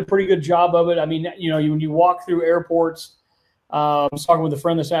think they did a pretty good job of it. I mean, when you walk through airports, I was talking with a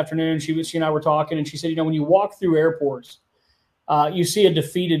friend this afternoon. She and I were talking, and she said, when you walk through airports, you see a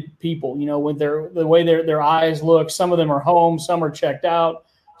defeated people, with the way their eyes look. Some of them are home, some are checked out,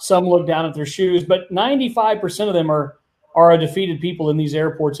 some look down at their shoes, but 95% of them are a defeated people in these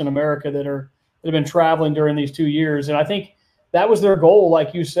airports in America that have been traveling during these 2 years. And I think that was their goal,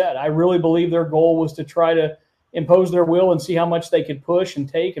 like you said. I really believe their goal was to try to impose their will and see how much they could push and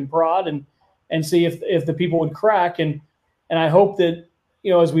take and prod and see if the people would crack. And I hope that,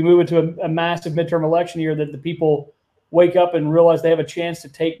 as we move into a massive midterm election year, that the people wake up and realize they have a chance to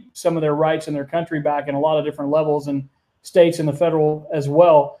take some of their rights in their country back in a lot of different levels and states and the federal as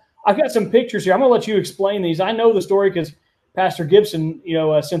well. I've got some pictures here. I'm going to let you explain these. I know the story because Pastor Gibson,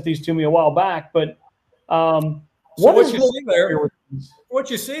 sent these to me a while back, but what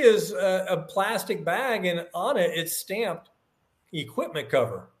you see is a plastic bag, and on it, it's stamped equipment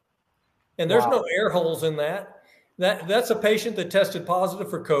cover. And there's no air holes in that. That's a patient that tested positive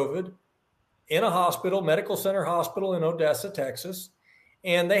for COVID in a hospital, medical center hospital in Odessa, Texas.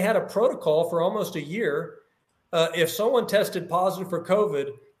 And they had a protocol for almost a year. If someone tested positive for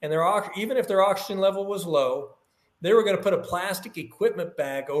COVID and even if their oxygen level was low, they were going to put a plastic equipment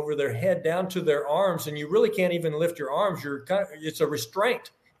bag over their head down to their arms. And you really can't even lift your arms. It's a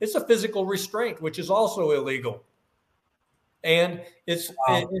restraint. It's a physical restraint, which is also illegal. And it's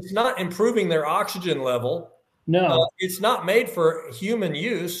not improving their oxygen level. No, it's not made for human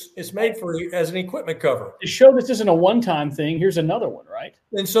use. It's made as an equipment cover. To show this isn't a one-time thing, here's another one, right?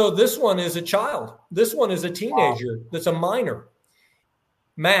 And so this one is a child. This one is a teenager that's a minor.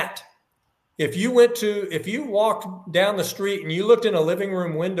 Matt, If you walked down the street and you looked in a living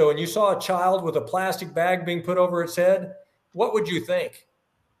room window and you saw a child with a plastic bag being put over its head, what would you think?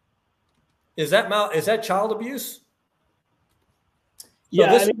 Is that child abuse?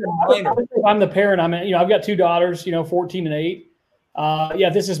 Yeah, I'm the parent. I've got two daughters, 14 and 8.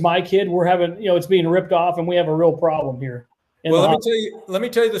 This is my kid. We're having, it's being ripped off, and we have a real problem here. Well, let me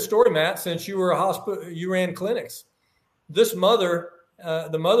tell you the story, Matt. Since you were a hospital, you ran clinics. This mother,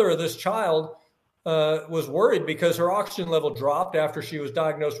 the mother of this child, was worried because her oxygen level dropped after she was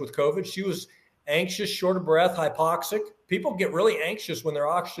diagnosed with COVID. She was anxious, short of breath, hypoxic. People get really anxious when their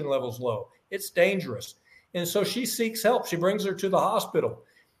oxygen level's low. It's dangerous. And so she seeks help. She brings her to the hospital.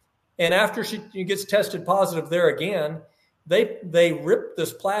 And after she gets tested positive there again, they rip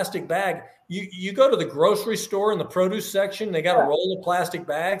this plastic bag. You go to the grocery store in the produce section, they got a roll of plastic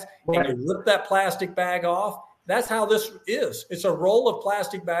bags, and you rip that plastic bag off. That's how this is. It's a roll of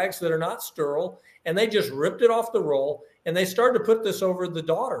plastic bags that are not sterile, and they just ripped it off the roll, and they started to put this over the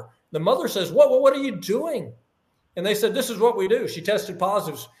daughter. The mother says, what are you doing? And they said, this is what we do. She tested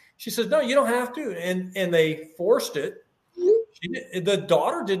positive. She says, no, you don't have to. And they forced it. The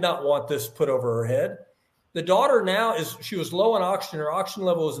daughter did not want this put over her head. The daughter she was low on oxygen. Her oxygen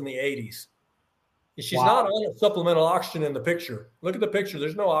level was in the 80s. She's not on supplemental oxygen in the picture. Look at the picture.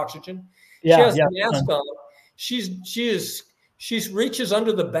 There's no oxygen. She has the mask on. She reaches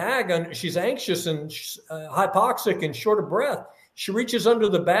under the bag. And she's anxious and hypoxic and short of breath. She reaches under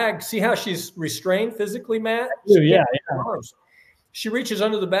the bag. See how she's restrained physically, Matt? Yeah. She reaches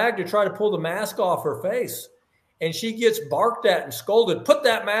under the bag to try to pull the mask off her face, and she gets barked at and scolded. Put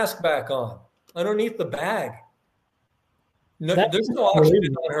that mask back on underneath the bag. No, there's no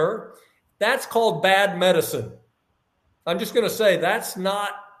oxygen on her. That's called bad medicine. I'm just going to say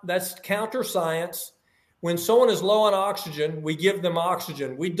that's counter science. When someone is low on oxygen, we give them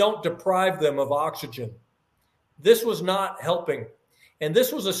oxygen. We don't deprive them of oxygen. This was not helping. And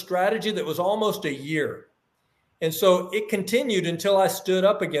this was a strategy that was almost a year. And so it continued until I stood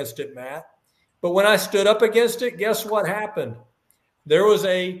up against it, Matt. But when I stood up against it, guess what happened? There was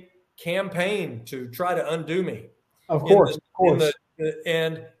a campaign to try to undo me. Of course.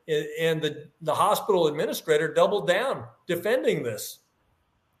 And the hospital administrator doubled down defending this.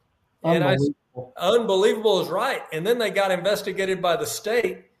 And unbelievable is right. And then they got investigated by the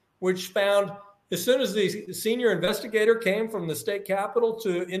state, which found as soon as the senior investigator came from the state capitol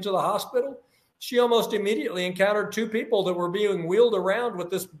into the hospital, she almost immediately encountered two people that were being wheeled around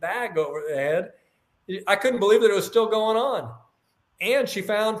with this bag over their head. I couldn't believe that it was still going on. And she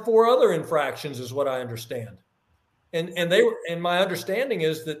found 4 other infractions, is what I understand. And my understanding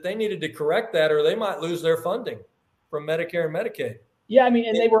is that they needed to correct that, or they might lose their funding from Medicare and Medicaid. Yeah, and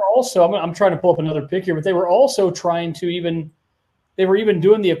they were also, I'm trying to pull up another pic here, but they were also trying to they were even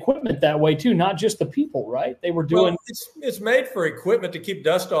doing the equipment that way too, not just the people, right? They were doing. Well, it's made for equipment to keep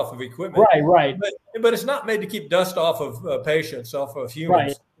dust off of equipment. Right. But it's not made to keep dust off of patients, off of humans.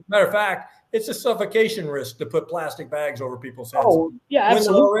 Right. Matter of fact, it's a suffocation risk to put plastic bags over people's heads. Oh, yeah,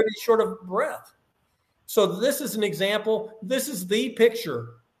 absolutely. When they're already short of breath. So this is an example. This is the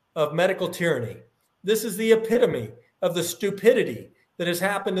picture of medical tyranny. This is the epitome of the stupidity that has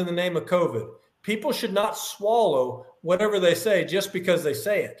happened in the name of COVID. People should not swallow whatever they say just because they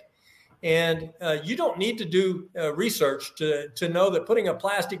say it. And you don't need to do research to know that putting a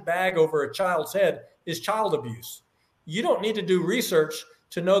plastic bag over a child's head is child abuse. You don't need to do research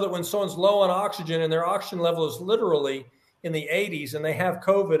to know that when someone's low on oxygen and their oxygen level is literally in the 80s and they have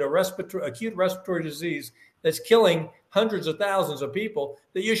COVID, acute respiratory disease that's killing hundreds of thousands of people,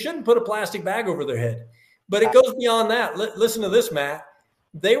 that you shouldn't put a plastic bag over their head. But it goes beyond that. Listen to this, Matt.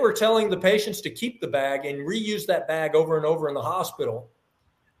 They were telling the patients to keep the bag and reuse that bag over and over in the hospital.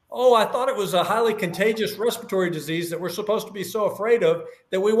 Oh, I thought it was a highly contagious respiratory disease that we're supposed to be so afraid of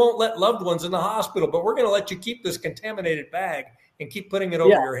that we won't let loved ones in the hospital, but we're going to let you keep this contaminated bag and keep putting it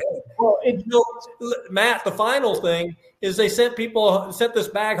over your head. Well, Matt, the final thing is they sent this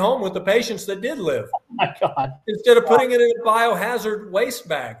bag home with the patients that did live. Oh my God. Instead of putting it in a biohazard waste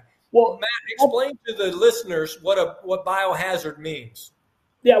bag. Well, Matt, explain to the listeners what biohazard means.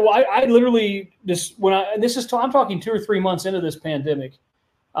 Yeah, well, I literally I'm talking 2 or 3 months into this pandemic,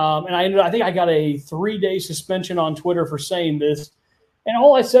 and I think I got a 3-day suspension on Twitter for saying this, and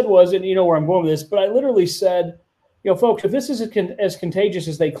all I said was, and you know where I'm going with this, but I literally said, folks, if this is as contagious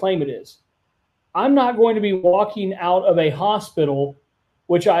as they claim it is, I'm not going to be walking out of a hospital,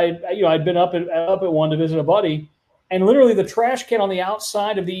 which I'd been up at one to visit a buddy, and literally the trash can on the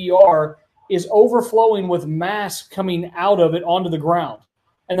outside of the ER is overflowing with masks coming out of it onto the ground.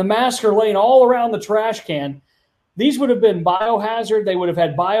 And the masks are laying all around the trash can. these would have been biohazard. They would have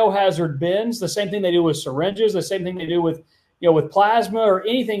had biohazard bins, the same thing they do with syringes, the same thing they do with, with plasma or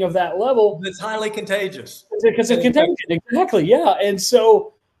anything of that level. It's highly contagious. Because it's contagious. Exactly. Yeah. And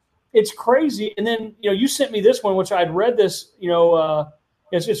so it's crazy. And then, you sent me this one, which I'd read this,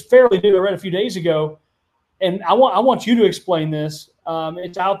 it's fairly new. I read a few days ago. And I want you to explain this.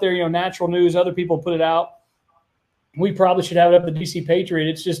 It's out there, Natural News, other people put it out. We probably should have it up at the DC Patriot.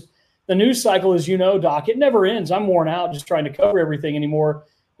 It's just the news cycle, as you know, Doc, it never ends. I'm worn out just trying to cover everything anymore.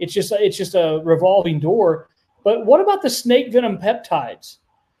 It's just a revolving door. But what about the snake venom peptides?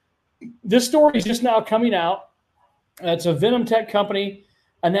 This story is just now coming out. It's a venom tech company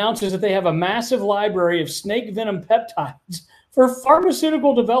announces that they have a massive library of snake venom peptides for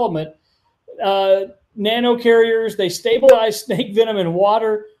pharmaceutical development. Nanocarriers, they stabilize snake venom in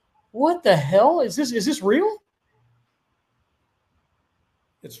water. What the hell? Is this real?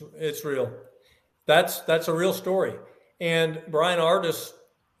 It's real. That's a real story. And Brian Ardis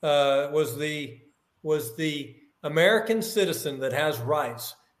was the American citizen that has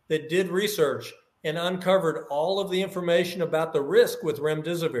rights, that did research and uncovered all of the information about the risk with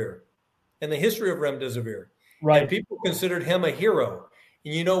remdesivir and the history of remdesivir. Right. And people considered him a hero.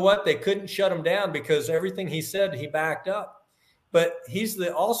 And you know what? They couldn't shut him down because everything he said, he backed up. But he's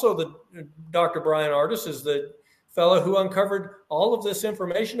Dr. Brian Ardis is the fellow who uncovered all of this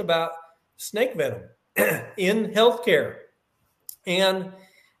information about snake venom in healthcare. And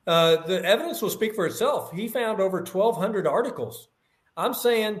the evidence will speak for itself. He found over 1,200 articles. I'm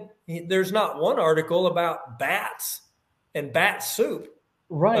saying there's not one article about bats and bat soup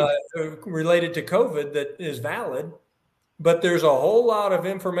related to COVID that is valid, but there's a whole lot of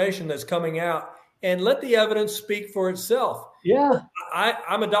information that's coming out, and let the evidence speak for itself. Yeah.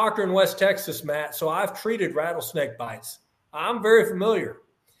 I'm a doctor in West Texas, Matt, so I've treated rattlesnake bites. I'm very familiar.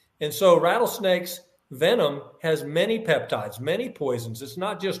 And so rattlesnakes venom has many peptides, many poisons. It's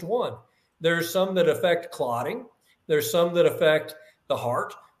not just one. There's some that affect clotting. There's some that affect the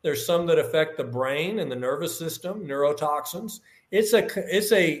heart. There's some that affect the brain and the nervous system, neurotoxins. It's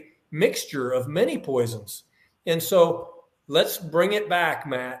a mixture of many poisons. And so let's bring it back,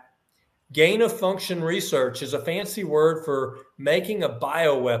 Matt. Gain of function research is a fancy word for making a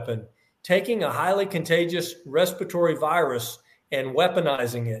bioweapon, taking a highly contagious respiratory virus and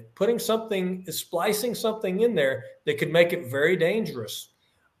weaponizing it, splicing something in there that could make it very dangerous.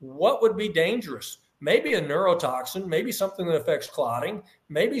 What would be dangerous? Maybe a neurotoxin, maybe something that affects clotting,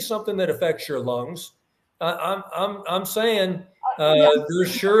 maybe something that affects your lungs. I'm saying there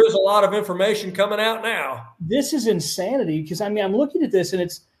sure is a lot of information coming out now. This is insanity because I'm looking at this and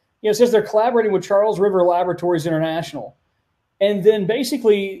it says they're collaborating with Charles River Laboratories International, and then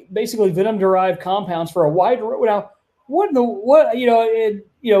basically venom-derived compounds for a wide. Now, I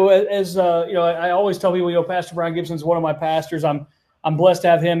always tell people, Pastor Brian Gibson's one of my pastors. I'm blessed to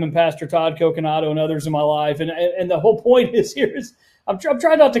have him and Pastor Todd Coconato and others in my life, and the whole point is I'm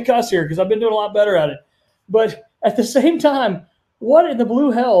trying not to cuss here because I've been doing a lot better at it, but at the same time, what in the blue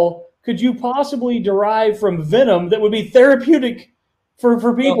hell could you possibly derive from venom that would be therapeutic for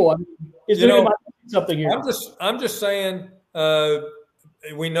people? Well, is there something here? I'm just saying,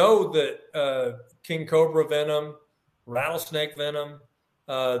 we know that king cobra venom, rattlesnake venom,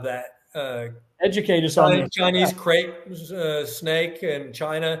 educate us on Chinese crepe snake in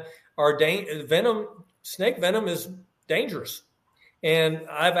China are venom. Snake venom is dangerous, and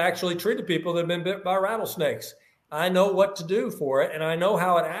I've actually treated people that have been bit by rattlesnakes. I know what to do for it, and I know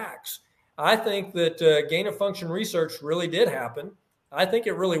how it acts. I think that gain of function research really did happen. I think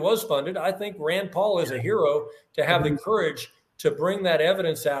it really was funded. I think Rand Paul is a hero to have the courage to bring that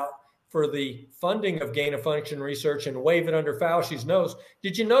evidence out for the funding of gain of function research and wave it under Fauci's nose.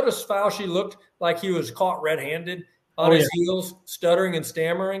 Did you notice Fauci looked like he was caught red-handed on his heels, stuttering and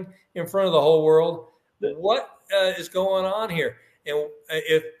stammering in front of the whole world? What is going on here? And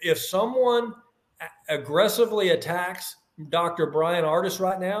if someone aggressively attacks Dr. Brian Ardis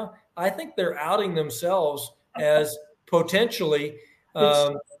right now, I think they're outing themselves as potentially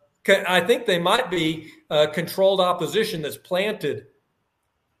I think they might be controlled opposition that's planted,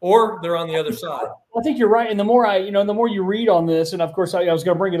 or they're on the other side. I think you're right. And the more the more you read on this, and of course I was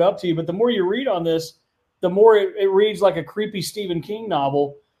going to bring it up to you, but the more you read on this, the more it reads like a creepy Stephen King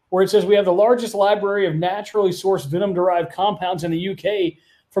novel where it says we have the largest library of naturally sourced venom-derived compounds in the UK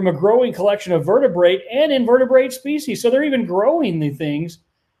from a growing collection of vertebrate and invertebrate species. So they're even growing the things.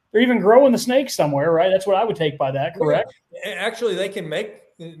 They're even growing the snakes somewhere, right? That's what I would take by that, correct? Yeah. Actually, they can make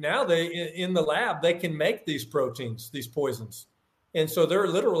now. In the lab they can make these proteins, these poisons, and so they're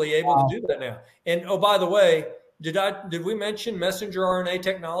literally able to do that now. And oh, by the way, Did we mention messenger RNA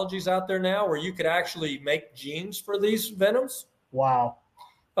technologies out there now where you could actually make genes for these venoms? Wow.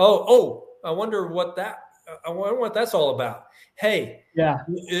 I wonder what that's all about. Hey, yeah.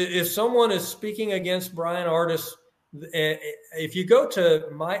 If someone is speaking against Brian Ardis, if you go to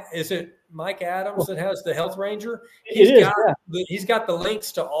Mike Adams that has the Health Ranger? He's got the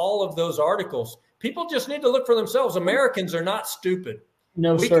links to all of those articles. People just need to look for themselves. Americans are not stupid.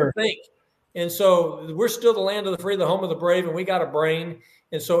 No, we sir. can think. And so we're still the land of the free, the home of the brave, and we got a brain.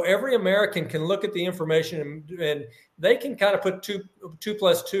 And so every American can look at the information and they can kind of put two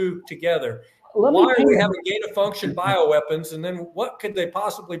plus two together. Why are we having gain-of-function bioweapons, and then what could they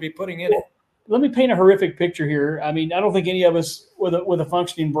possibly be putting in it? Let me paint a horrific picture here. I mean, I don't think any of us with a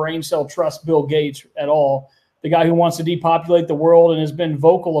functioning brain cell trust Bill Gates at all, the guy who wants to depopulate the world and has been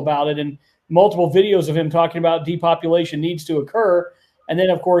vocal about it, and multiple videos of him talking about depopulation needs to occur. And then,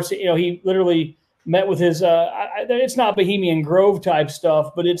 of course, he literally met with his it's not Bohemian Grove type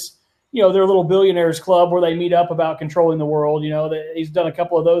stuff, but it's, their little billionaires club where they meet up about controlling the world. He's done a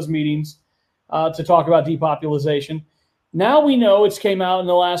couple of those meetings to talk about depopulation. Now we know it's came out in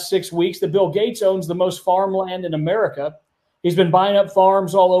the last 6 weeks that Bill Gates owns the most farmland in America. He's been buying up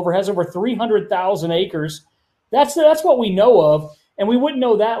farms all over, has over 300,000 acres. That's what we know of. And we wouldn't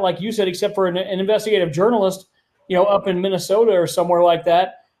know that, like you said, except for an investigative journalist, up in Minnesota or somewhere like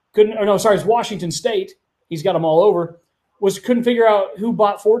that. It's Washington State. He's got them all over. Couldn't figure out who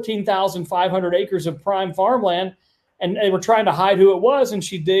bought 14,500 acres of prime farmland. And they were trying to hide who it was. And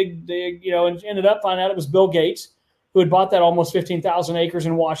she dig, and ended up finding out it was Bill Gates, who had bought that almost 15,000 acres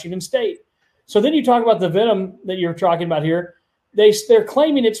in Washington State. So then you talk about the venom that you're talking about here. They're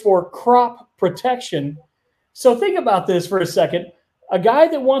claiming it's for crop protection. So think about this for a second. A guy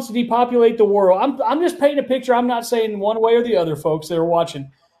that wants to depopulate the world, I'm just painting a picture. I'm not saying one way or the other, folks that are watching.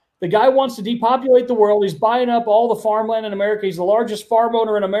 The guy wants to depopulate the world. He's buying up all the farmland in America. He's the largest farm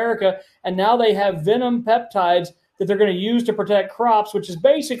owner in America. And now they have venom peptides that they're going to use to protect crops, which is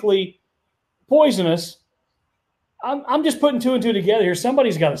basically poisonous. I'm just putting two and two together here.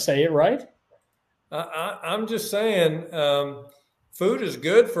 Somebody's got to say it, right? I'm just saying food is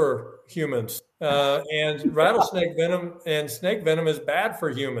good for humans, and rattlesnake venom and snake venom is bad for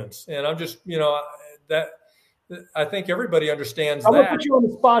humans. And I'm just, that I think everybody understands I'm that. I'm going to put you on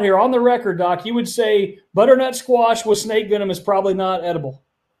the spot here. On the record, Doc, you would say butternut squash with snake venom is probably not edible.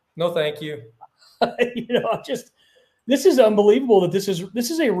 No, thank you. This is unbelievable that this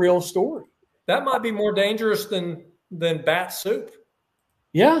is a real story. That might be more dangerous than bat soup.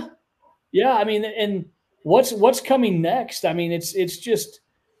 Yeah. I mean, and what's coming next? I mean, it's just.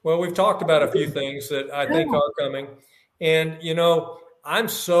 Well, we've talked about a few things that I think are coming, and I'm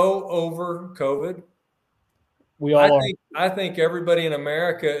so over COVID. We all are. I think everybody in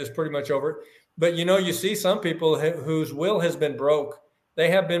America is pretty much over it. But you see some people whose will has been broke.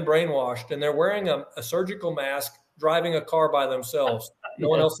 They have been brainwashed, and they're wearing a surgical mask, driving a car by themselves. No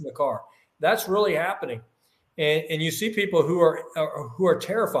one else in the car. That's really happening. And you see people who are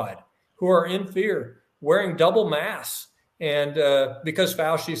terrified, who are in fear, wearing double masks, and because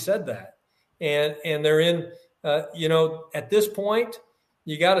Fauci said that, and they're in, at this point,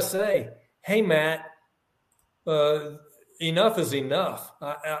 you got to say, hey, Matt, enough is enough.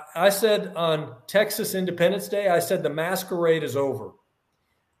 I said on Texas Independence Day, I said the masquerade is over.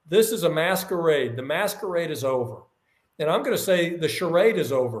 This is a masquerade. The masquerade is over, and I'm going to say the charade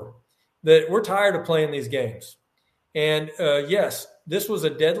is over. That we're tired of playing these games. And yes, this was a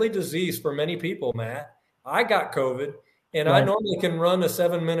deadly disease for many people, Matt. I got COVID, and I normally can run a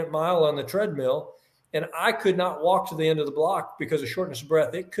 7-minute mile on the treadmill, and I could not walk to the end of the block because of shortness of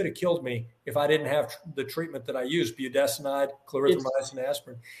breath. It could have killed me if I didn't have the treatment that I used, budesonide, clarithromycin,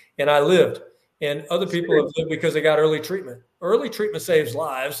 aspirin, and I lived. And other people have lived because they got early treatment. Early treatment saves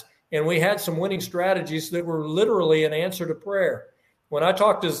lives, and we had some winning strategies that were literally an answer to prayer. When I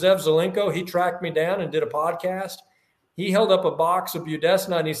talked to Zev Zelenko, he tracked me down and did a podcast. He held up a box of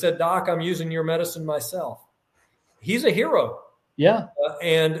budesonide and he said, Doc, I'm using your medicine myself. He's a hero. Yeah.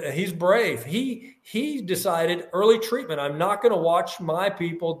 And he's brave. He decided early treatment. I'm not going to watch my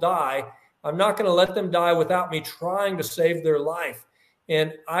people die. I'm not going to let them die without me trying to save their life.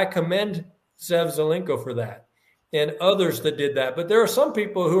 And I commend Zev Zelenko for that and others that did that. But there are some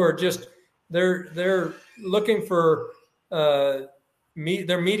people who are just, they're looking for,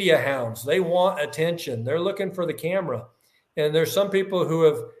 they're media hounds. They want attention. They're looking for the camera. And there's some people who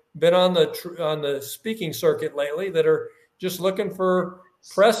have been on the speaking circuit lately that are just looking for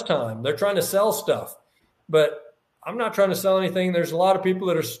press time. They're trying to sell stuff. But I'm not trying to sell anything. There's a lot of people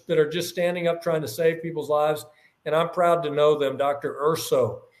that are just standing up trying to save people's lives. And I'm proud to know them. Dr.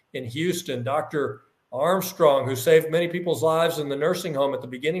 Urso in Houston, Dr. Armstrong, who saved many people's lives in the nursing home at the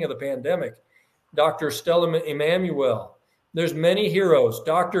beginning of the pandemic, Dr. Stella Emanuel. There's many heroes,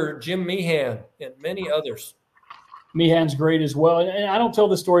 Dr. Jim Meehan, and many others. Meehan's great as well. And I don't tell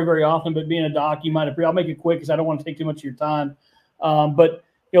this story very often, but being a doc, you might have, I'll make it quick because I don't want to take too much of your time. But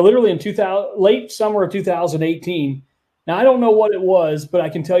literally in late summer of 2018, now I don't know what it was, but I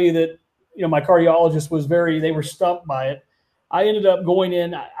can tell you that, my cardiologist they were stumped by it. I ended up going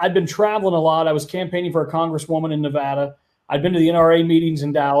in. I'd been traveling a lot. I was campaigning for a congresswoman in Nevada. I'd been to the NRA meetings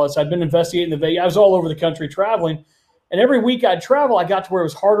in Dallas. I'd been investigating I was all over the country traveling. And every week I'd travel, I got to where it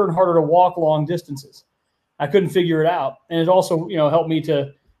was harder and harder to walk long distances. I couldn't figure it out. And it also, helped me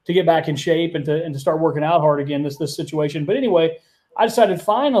to get back in shape and to start working out hard again, this situation. But anyway, I decided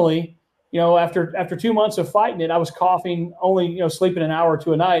finally, after 2 months of fighting it, I was coughing, only, sleeping an hour or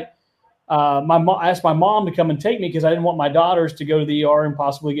two a night. I asked my mom to come and take me because I didn't want my daughters to go to the ER and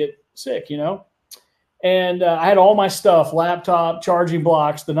possibly get sick, And I had all my stuff, laptop, charging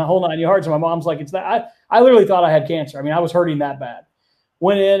blocks, the whole 9 yards. And my mom's like, it's that. I literally thought I had cancer. I mean, I was hurting that bad.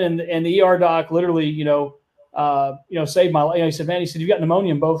 Went in and the ER doc literally, saved my life. He said, man, you've got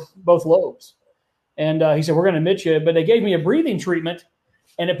pneumonia in both lobes. And he said, we're going to admit you. But they gave me a breathing treatment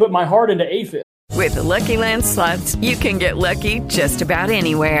and it put my heart into AFib. With the Lucky Land Slots, you can get lucky just about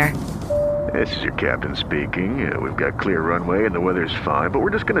anywhere. This is your captain speaking. We've got clear runway and the weather's fine, but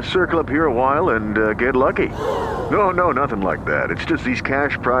we're just going to circle up here a while and get lucky. No, nothing like that. It's just these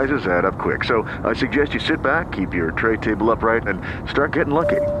cash prizes add up quick. So I suggest you sit back, keep your tray table upright, and start getting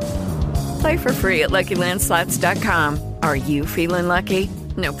lucky. Play for free at LuckyLandSlots.com. Are you feeling lucky?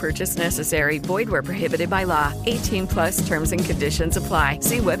 No purchase necessary. Void where prohibited by law. 18+ terms and conditions apply.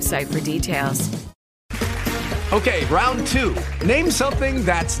 See website for details. Okay, round two. Name something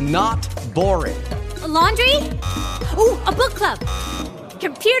that's not boring. A laundry? Ooh, a book club.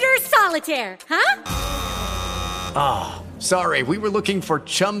 Computer solitaire, huh? Ah, sorry, we were looking for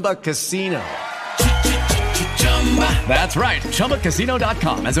Chumba Casino. That's right,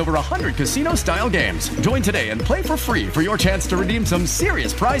 ChumbaCasino.com has over 100 casino-style games. Join today and play for free for your chance to redeem some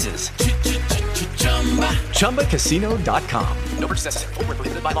serious prizes. ChumbaCasino.com. No purchase necessary. Void where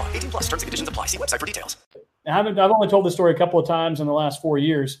prohibited by law. 18+ terms and conditions apply. See website for details. I've only told this story a couple of times in the last 4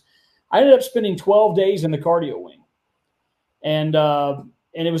 years. I ended up spending 12 days in the cardio wing, and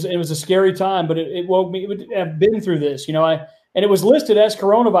it was a scary time, but it woke me. I've been through this, and it was listed as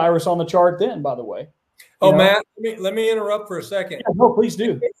coronavirus on the chart then, by the way. Matt, let me interrupt for a second. Yeah, no, please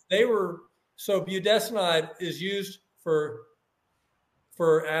do. So budesonide is used for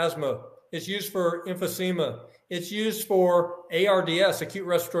asthma. It's used for emphysema. It's used for ARDS, acute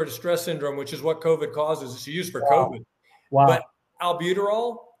respiratory distress syndrome, which is what COVID causes. It's used for COVID. Wow. But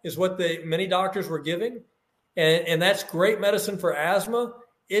albuterol is what many doctors were giving, and that's great medicine for asthma.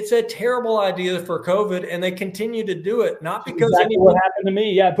 It's a terrible idea for COVID, and they continue to do it, not because exactly what happened to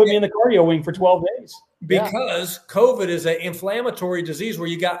me. Yeah, it put me in the cardio wing for 12 days. Because COVID is an inflammatory disease where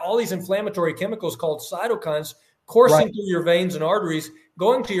you got all these inflammatory chemicals called cytokines coursing through your veins and arteries,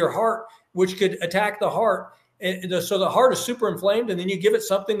 going to your heart, which could attack the heart. And so the heart is super inflamed, and then you give it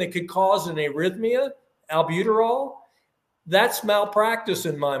something that could cause an arrhythmia, albuterol. That's malpractice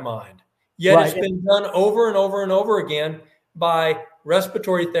in my mind. Yet it's been done over and over and over again by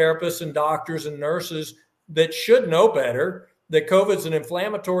respiratory therapists and doctors and nurses that should know better, that COVID's an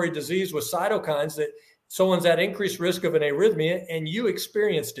inflammatory disease with cytokines, that someone's at increased risk of an arrhythmia, and you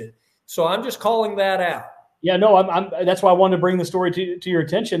experienced it. So I'm just calling that out. Yeah, no, that's why I wanted to bring the story to your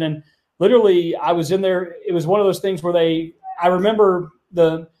attention. And literally, I was in there. It was one of those things where I remember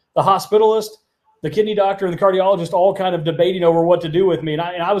the hospitalist, the kidney doctor, and the cardiologist all kind of debating over what to do with me. And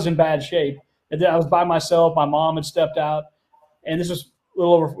I was in bad shape. And then I was by myself. My mom had stepped out. And this was a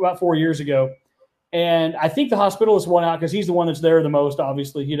little over about 4 years ago. And I think the hospitalist won out because he's the one that's there the most,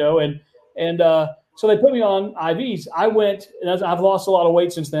 obviously, And so they put me on IVs. I went, and I've lost a lot of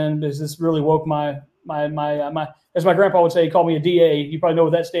weight since then because this really woke my as my grandpa would say, he called me a DA. You probably know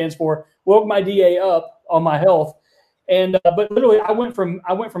what that stands for. Woke my DA up on my health. And but literally, I went from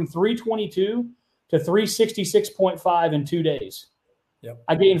 322 to 366.5 in 2 days. Yep.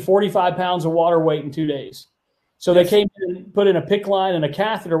 I gained 45 pounds of water weight in 2 days. So they came in and put in a PICC line and a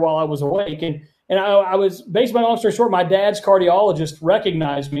catheter while I was awake. And I was, basically, long story short, my dad's cardiologist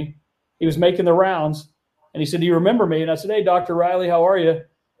recognized me. He was making the rounds. And he said, do you remember me? And I said, hey, Dr. Riley, how are you?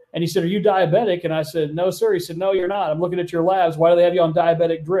 And he said, are you diabetic? And I said, no, sir. He said, no, you're not. I'm looking at your labs. Why do they have you on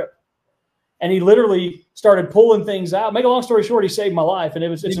diabetic drip? And he literally started pulling things out. Make a long story short, he saved my life. And he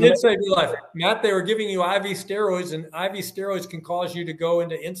did save your life. Matt, they were giving you IV steroids, and IV steroids can cause you to go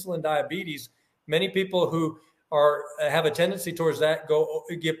into insulin diabetes. Many people who have a tendency towards that,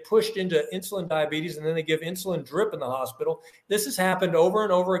 get pushed into insulin diabetes, and then they give insulin drip in the hospital. This has happened over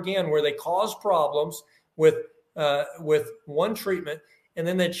and over again, where they cause problems with one treatment, and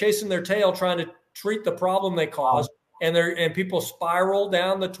then they're chasing their tail trying to treat the problem they caused, and people spiral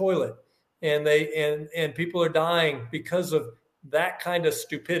down the toilet, and people are dying because of that kind of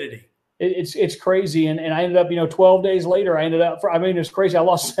stupidity. It's crazy. And I ended up, 12 days later, it's crazy. I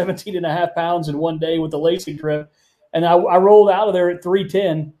lost 17 and a half pounds in one day with the LASIK drip. And I rolled out of there at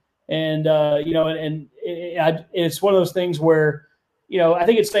 310. And, it's one of those things where, I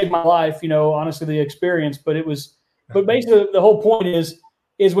think it saved my life, honestly, the experience, but basically the whole point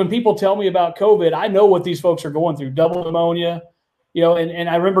is when people tell me about COVID, I know what these folks are going through, double pneumonia, and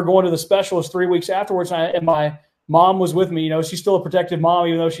I remember going to the specialist 3 weeks afterwards, and my mom was with me. She's still a protective mom,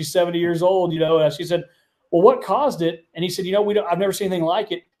 even though she's 70 years old. She said, "Well, what caused it?" And he said, "I've never seen anything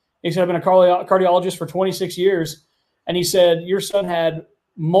like it." He said, "I've been a cardiologist for 26 years." And he said, "Your son had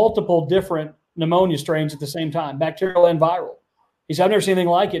multiple different pneumonia strains at the same time, bacterial and viral." He said, "I've never seen anything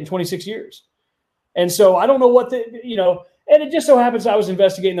like it in 26 years." And so I don't know what and it just so happens I was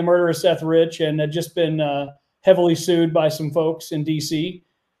investigating the murder of Seth Rich and had just been heavily sued by some folks in DC.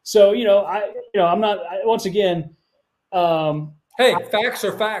 So, I'm not, once again, hey, facts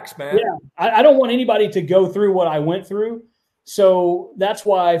are facts, man. Yeah. I don't want anybody to go through what I went through. So that's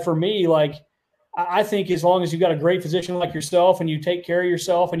why for me, I think as long as you've got a great physician like yourself and you take care of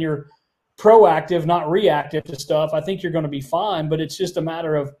yourself and you're proactive, not reactive to stuff, I think you're going to be fine. But it's just a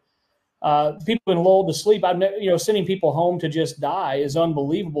matter of people been lulled to sleep. Sending people home to just die is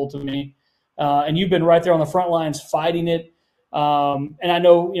unbelievable to me. And you've been right there on the front lines fighting it. And I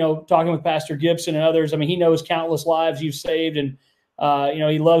know, talking with Pastor Gibson and others, he knows countless lives you've saved, and,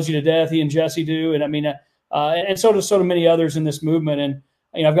 he loves you to death. He and Jesse do. And and so do many others in this movement.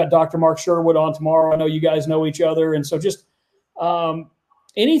 And, I've got Dr. Mark Sherwood on tomorrow. I know you guys know each other. And so just,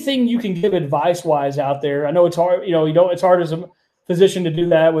 anything you can give advice wise out there. I know it's hard, it's hard as a physician to do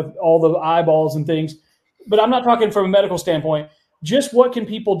that with all the eyeballs and things, but I'm not talking from a medical standpoint. Just what can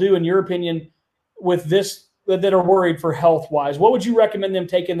people do, in your opinion, with this, that are worried for health-wise? What would you recommend them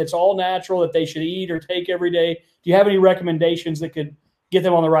taking that's all natural that they should eat or take every day? Do you have any recommendations that could get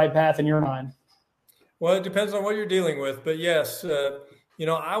them on the right path in your mind? Well, it depends on what you're dealing with. But yes,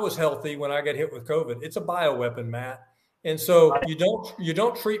 I was healthy when I got hit with COVID. It's a bioweapon, Matt. And so you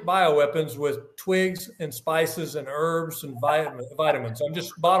don't treat bioweapons with twigs and spices and herbs and vitamins. I'm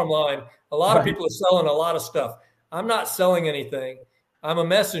just, bottom line, a lot of people are selling a lot of stuff. I'm not selling anything. I'm a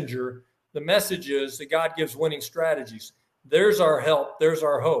messenger. The message is that God gives winning strategies. There's our help. There's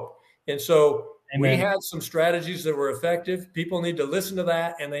our hope. And so we had some strategies that were effective. People need to listen to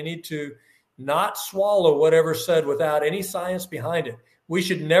that, and they need to not swallow whatever's said without any science behind it. We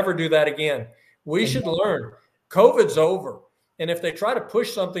should never do that again. We should learn. COVID's over. And if they try to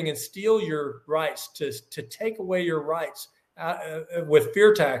push something and steal your rights, to take away your rights with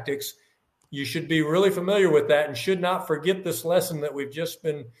fear tactics, you should be really familiar with that and should not forget this lesson that we've just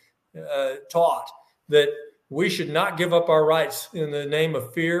been taught, that we should not give up our rights in the name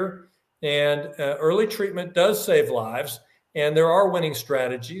of fear. And early treatment does save lives, and there are winning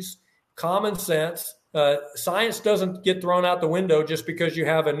strategies. Common sense, science doesn't get thrown out the window just because you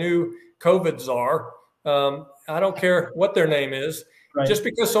have a new COVID czar. I don't care what their name is. Right. Just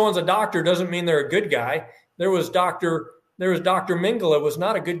because someone's a doctor doesn't mean they're a good guy. There was Dr. Mengele was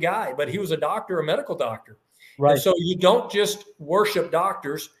not a good guy, but he was a doctor, a medical doctor. Right. And so you don't just worship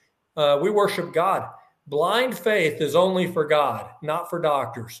doctors. We worship God. Blind faith is only for God, not for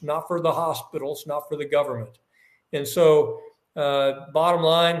doctors, not for the hospitals, not for the government. And so, bottom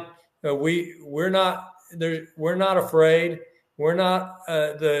line, we're not afraid. We're not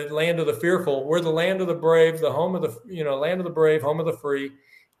the land of the fearful. We're the land of the brave, the home of the land of the brave, home of the free,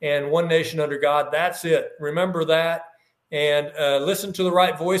 and one nation under God. That's it. Remember that, and listen to the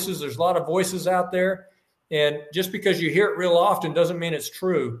right voices. There's a lot of voices out there, and just because you hear it real often doesn't mean it's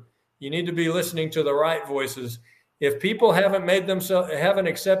true. You need to be listening to the right voices. If people haven't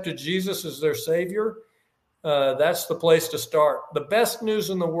accepted Jesus as their Savior, that's the place to start. The best news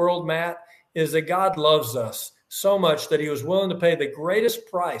in the world, Matt, is that God loves us so much that he was willing to pay the greatest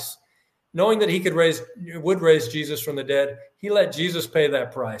price, knowing that he would raise Jesus from the dead. He let Jesus pay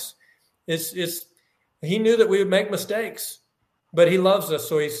that price. He knew that we would make mistakes, but he loves us.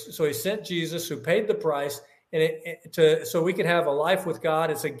 So he sent Jesus, who paid the price, and so we could have a life with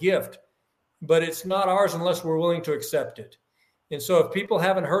God. It's a gift, but it's not ours unless we're willing to accept it. And so if people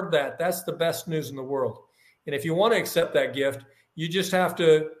haven't heard that, that's the best news in the world. And if you want to accept that gift, you just have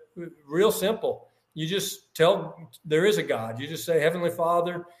to, real simple, you just tell there is a God. You just say, Heavenly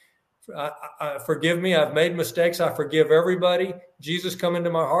Father, Forgive me. I've made mistakes. I forgive everybody. Jesus, come into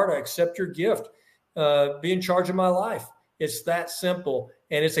my heart. I accept your gift. Be in charge of my life. It's that simple.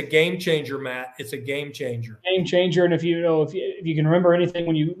 And it's a game changer, Matt. It's a game changer. Game changer. And if you can remember anything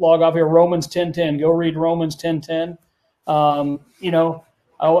when you log off here, Romans 10:10, go read Romans 10:10. I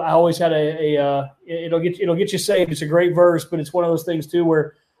always had it'll get you saved. It's a great verse, but it's one of those things too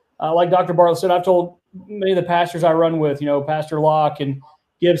where, like Dr. Bartlett said, I've told many of the pastors I run with, Pastor Locke and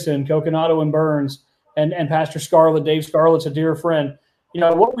Gibson, Coconato and Burns, and Pastor Scarlett. Dave Scarlett's a dear friend.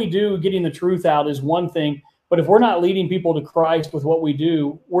 What we do, getting the truth out, is one thing, but if we're not leading people to Christ with what we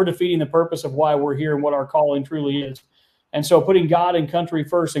do, we're defeating the purpose of why we're here and what our calling truly is. And so putting God and country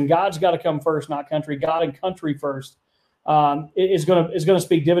first, and God's got to come first, not country. God and country first is going to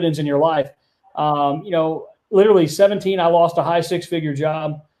speak dividends in your life. Literally 17, I lost a high 6-figure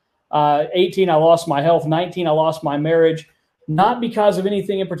job. 18, I lost my health. 19, I lost my marriage. Not because of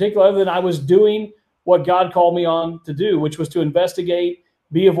anything in particular, other than I was doing what God called me on to do, which was to investigate,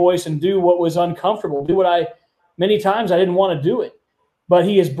 be a voice, and do what was uncomfortable. Do what many times I didn't want to do it. But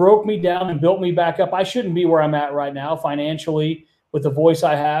he has broke me down and built me back up. I shouldn't be where I'm at right now financially with the voice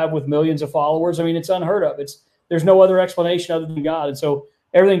I have with millions of followers. I mean, it's unheard of. There's no other explanation other than God. And so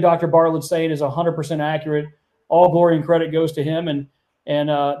everything Dr. Bartlett's saying is 100% accurate. All glory and credit goes to him.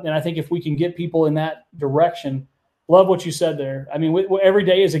 And I think if we can get people in that direction, love what you said there. I mean, every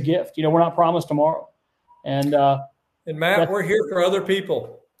day is a gift. We're not promised tomorrow. And Matt, we're here for other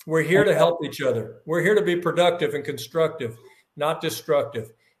people. We're here to help each other. We're here to be productive and constructive, not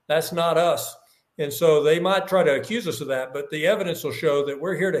destructive. That's not us. And so they might try to accuse us of that, but the evidence will show that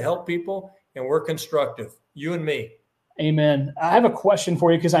we're here to help people and we're constructive, you and me. Amen. I have a question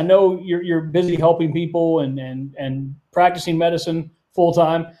for you because I know you're busy helping people and practicing medicine full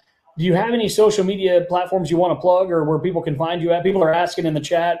time. Do you have any social media platforms you want to plug or where people can find you at? People are asking in the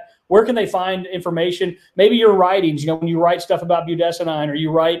chat, where can they find information? Maybe your writings, when you write stuff about budesonide or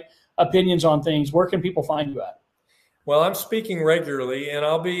you write opinions on things, where can people find you at? Well, I'm speaking regularly, and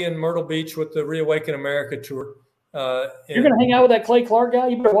I'll be in Myrtle Beach with the Reawaken America tour. You're going to hang out with that Clay Clark guy?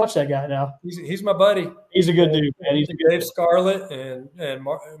 You better watch that guy now. He's my buddy. He's a good dude, man. He's a good Dave Scarlett and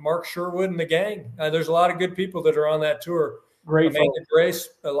Mark Sherwood and the gang. There's a lot of good people that are on that tour. Great. Amanda Grace,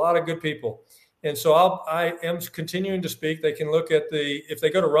 a lot of good people. And so I am continuing to speak. They can look at if they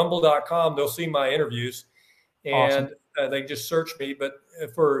go to rumble.com, they'll see my interviews and they can just search me. But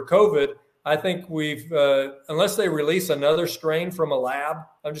for COVID, I think unless they release another strain from a lab,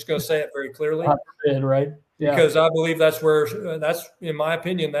 I'm just going to say it very clearly. Right. Yeah. Because I believe in my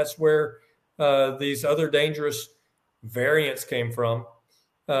opinion, that's where these other dangerous variants came from.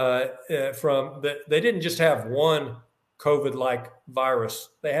 They didn't just have one COVID-like virus.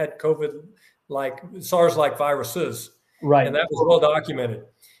 They had COVID-like SARS-like viruses. Right. And that was well documented.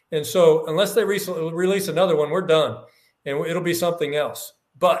 And so unless they release another one, we're done. And it'll be something else.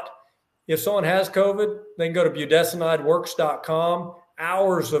 But if someone has COVID, they can go to budesonideworks.com.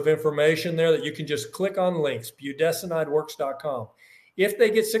 Hours of information there that you can just click on links, budesonideworks.com. If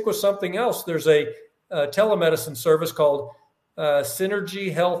they get sick with something else, there's a telemedicine service called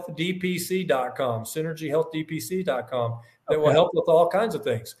synergyhealthdpc.com, synergyhealthdpc.com that will help with all kinds of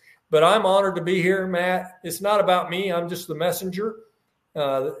things. But I'm honored to be here, Matt. It's not about me. I'm just the messenger.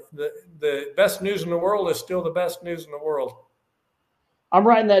 The best news in the world is still the best news in the world. I'm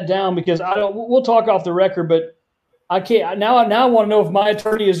writing that down because we'll talk off the record, but I can't now. I want to know if my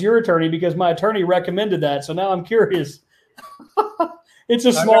attorney is your attorney because my attorney recommended that. So now I'm curious. It's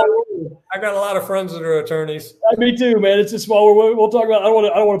a small world. I got a lot of friends that are attorneys. Me too, man. It's a small world. We'll talk about. I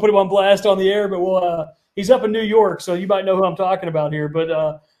don't want to put him on blast on the air, but he's up in New York, so you might know who I'm talking about here.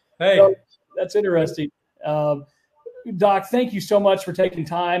 But hey, that's interesting. Doc, thank you so much for taking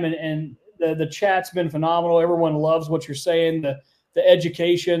time, and the chat's been phenomenal. Everyone loves what you're saying, the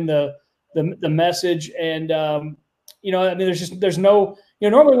education, the message, and I mean, there's no,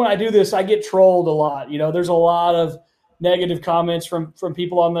 normally when I do this, I get trolled a lot. There's a lot of negative comments from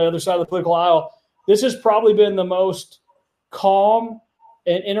people on the other side of the political aisle. This has probably been the most calm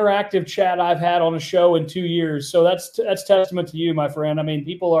and interactive chat I've had on a show in 2 years. So that's testament to you, my friend. I mean,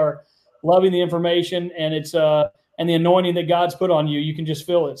 people are loving the information and it's and the anointing that God's put on you. You can just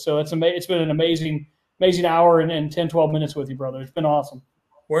feel it. So it's been an amazing hour and 10, 12 minutes with you, brother. It's been awesome.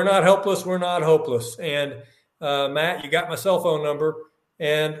 We're not helpless. We're not hopeless. And Matt, you got my cell phone number.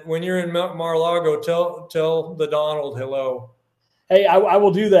 And when you're in Mar-a-Lago, tell the Donald hello. Hey, I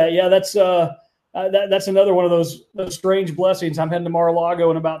will do that. Yeah, that's another one of those strange blessings. I'm heading to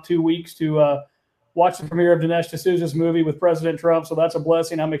Mar-a-Lago in about 2 weeks to watch the premiere of Dinesh D'Souza's movie with President Trump. So that's a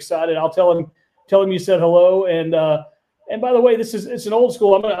blessing. I'm excited. I'll tell him you said hello. And And by the way, it's an old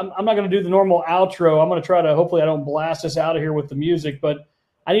school. I'm not going to do the normal outro. I'm going to try to, hopefully I don't blast us out of here with the music, but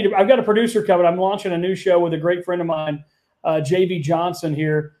I've got a producer coming. I'm launching a new show with a great friend of mine, JV Johnson,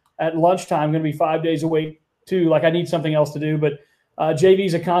 here at lunchtime. I'm going to be 5 days a week too. Like, I need something else to do, but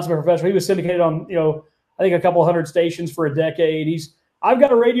JV's a consummate professional. He was syndicated on, I think a couple hundred stations for a decade. I've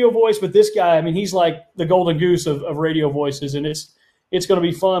got a radio voice, but this guy, I mean, he's like the golden goose of radio voices, and it's going to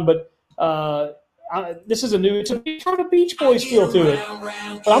be fun. But this is it's kind of a Beach Boys feel to it.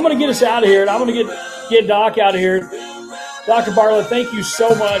 But I'm going to get us out of here, and I'm going to get Doc out of here. Dr. Bartlett, thank you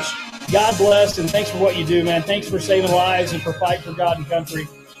so much. God bless, and thanks for what you do, man. Thanks for saving lives and for fighting for God and country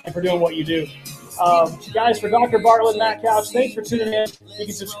and for doing what you do. Guys, for Dr. Bartlett and Matt Couch, thanks for tuning in. You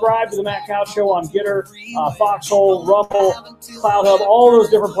can subscribe to the Matt Couch Show on Getter, Foxhole, Rumble, Cloud Hub, all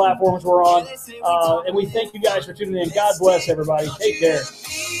those different platforms we're on. And we thank you guys for tuning in. God bless everybody. Take care.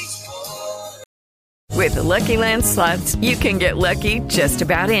 With the Lucky Land Slots, you can get lucky just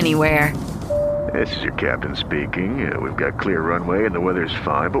about anywhere. This is your captain speaking. We've got clear runway and the weather's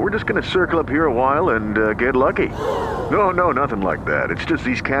fine, but we're just going to circle up here a while and get lucky. No, nothing like that. It's just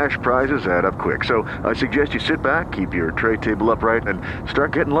these cash prizes add up quick. So I suggest you sit back, keep your tray table upright, and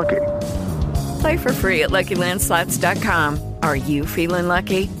start getting lucky. Play for free at LuckyLandSlots.com. Are you feeling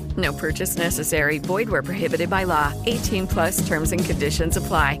lucky? No purchase necessary. Void where prohibited by law. 18+ terms and conditions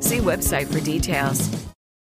apply. See website for details.